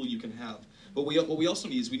powerful tool you can have. But what we also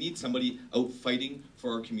need is we need somebody out fighting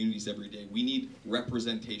for our communities every day. We need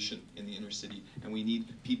representation in the inner city, and we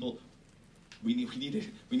need people. We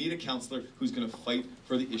need a councillor who's going to fight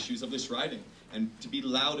for the issues of this riding, and to be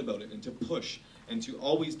loud about it, and to push, and to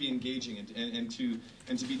always be engaging, and to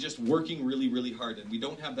be just working really, really hard. And we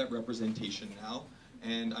don't have that representation now,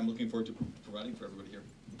 and I'm looking forward to providing for everybody here.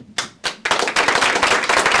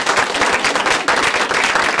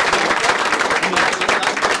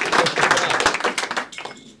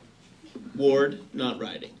 Ward, not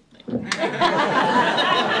riding.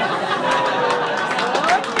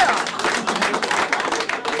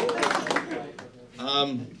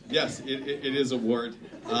 Yes, it is a ward.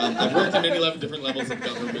 I've worked in 11 different levels of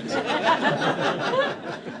government.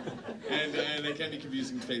 and they can be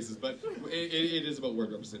confusing faces, but it is about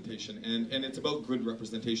ward representation, and it's about good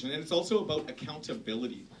representation, and it's also about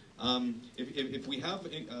accountability. If we have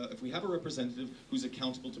a representative who's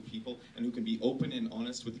accountable to people and who can be open and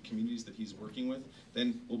honest with the communities that he's working with,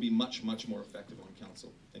 then we'll be much, much more effective on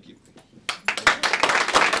council. Thank you.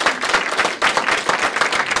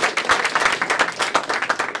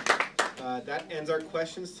 That ends our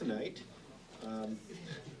questions tonight.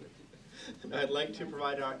 I'd like to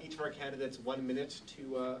provide each of our candidates 1 minute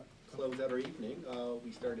to close out our evening.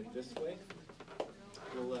 We started this way.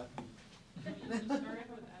 We'll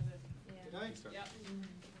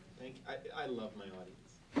I love my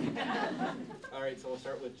audience. All right, so we'll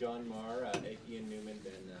start with John Marr, Ian Newman,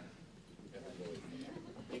 then Evan Woolley.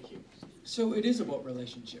 Thank you. So it is about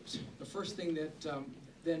relationships. The first thing that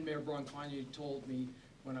then Mayor Braun Kanye told me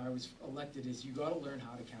when I was elected is you got to learn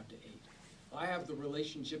how to count to 8. I have the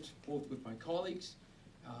relationships both with my colleagues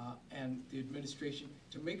and the administration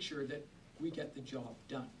to make sure that we get the job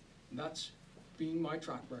done. And that's been my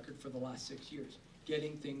track record for the last 6 years,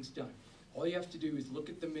 getting things done. All you have to do is look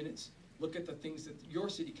at the minutes, look at the things that your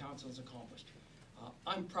city council has accomplished.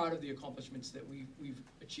 I'm proud of the accomplishments that we've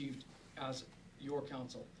achieved as your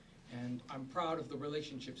council, and I'm proud of the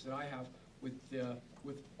relationships that I have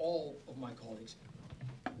with all of my colleagues,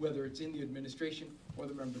 whether it's in the administration or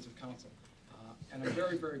the members of council. And I'm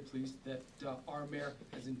very, very pleased that our mayor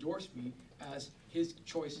has endorsed me as his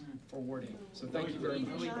choice for Ward 8. So thank you very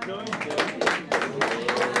much.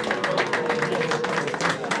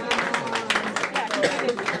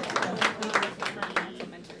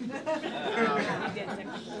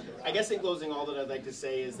 I guess in closing, all that I'd like to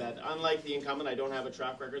say is that unlike the incumbent, I don't have a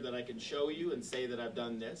track record that I can show you and say that I've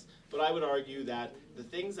done this, but I would argue that the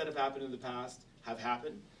things that have happened in the past have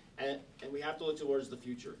happened, and we have to look towards the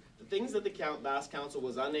future. The things that the last council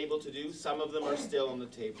was unable to do, some of them are still on the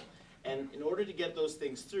table. And in order to get those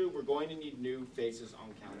things through, we're going to need new faces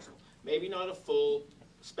on council. Maybe not a full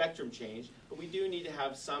spectrum change, but we do need to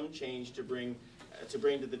have some change to bring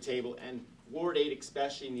to the table, and Ward 8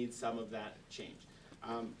 especially needs some of that change.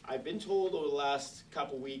 I've been told over the last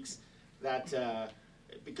couple weeks that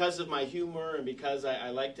because of my humor and because I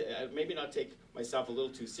like to maybe not take myself a little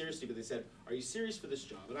too seriously, but they said, "Are you serious for this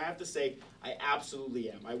job?" And I have to say, I absolutely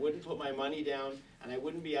am. I wouldn't put my money down, and I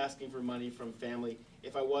wouldn't be asking for money from family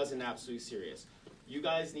if I wasn't absolutely serious. You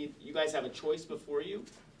guys have a choice before you: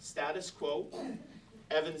 status quo,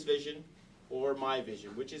 Evan's vision, or my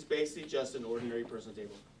vision, which is basically just an ordinary personal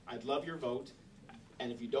table. I'd love your vote.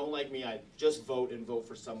 And if you don't like me, I'd just vote and vote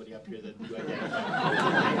for somebody up here that you identify.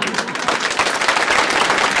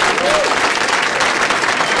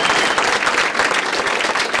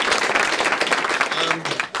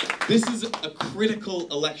 This is a critical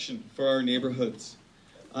election for our neighborhoods.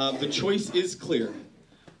 The choice is clear.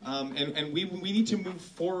 And we need to move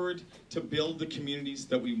forward to build the communities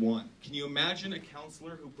that we want. Can you imagine a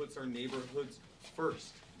councillor who puts our neighborhoods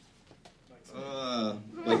first?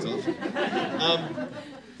 Lights off.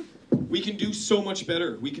 We can do so much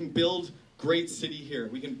better. We can build great city here.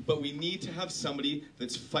 But we need to have somebody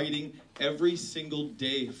that's fighting every single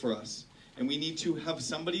day for us. And we need to have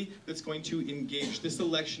somebody that's going to engage. This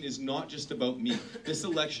election is not just about me. This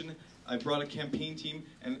election, I brought a campaign team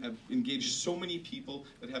and I've engaged so many people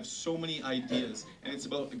that have so many ideas. And it's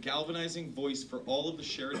about a galvanizing voice for all of the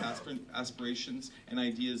shared aspirations and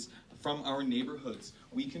ideas from our neighborhoods.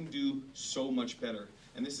 We can do so much better.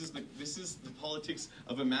 And this is the politics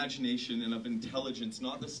of imagination and of intelligence,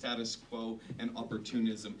 not the status quo and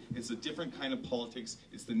opportunism. It's a different kind of politics.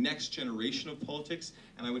 It's the next generation of politics,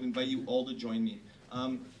 and I would invite you all to join me.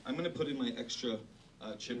 I'm going to put in my extra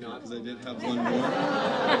chip here because I did have one more.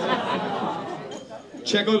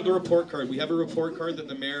 Check out the report card. We have a report card that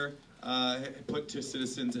the mayor put to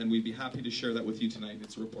citizens, and we'd be happy to share that with you tonight.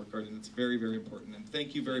 It's a report card, and it's very, very important. And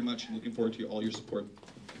thank you very much, and looking forward to all your support.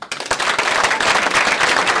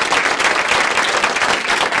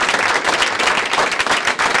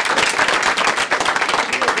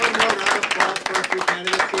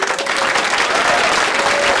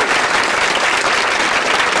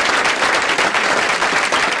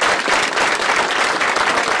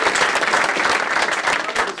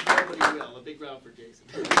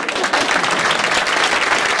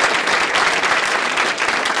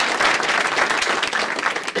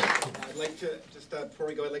 Before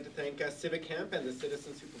we go, I'd like to thank Civic Camp and the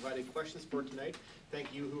citizens who provided questions for tonight.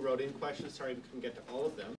 Thank you who wrote in questions. Sorry we couldn't get to all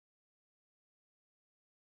of them.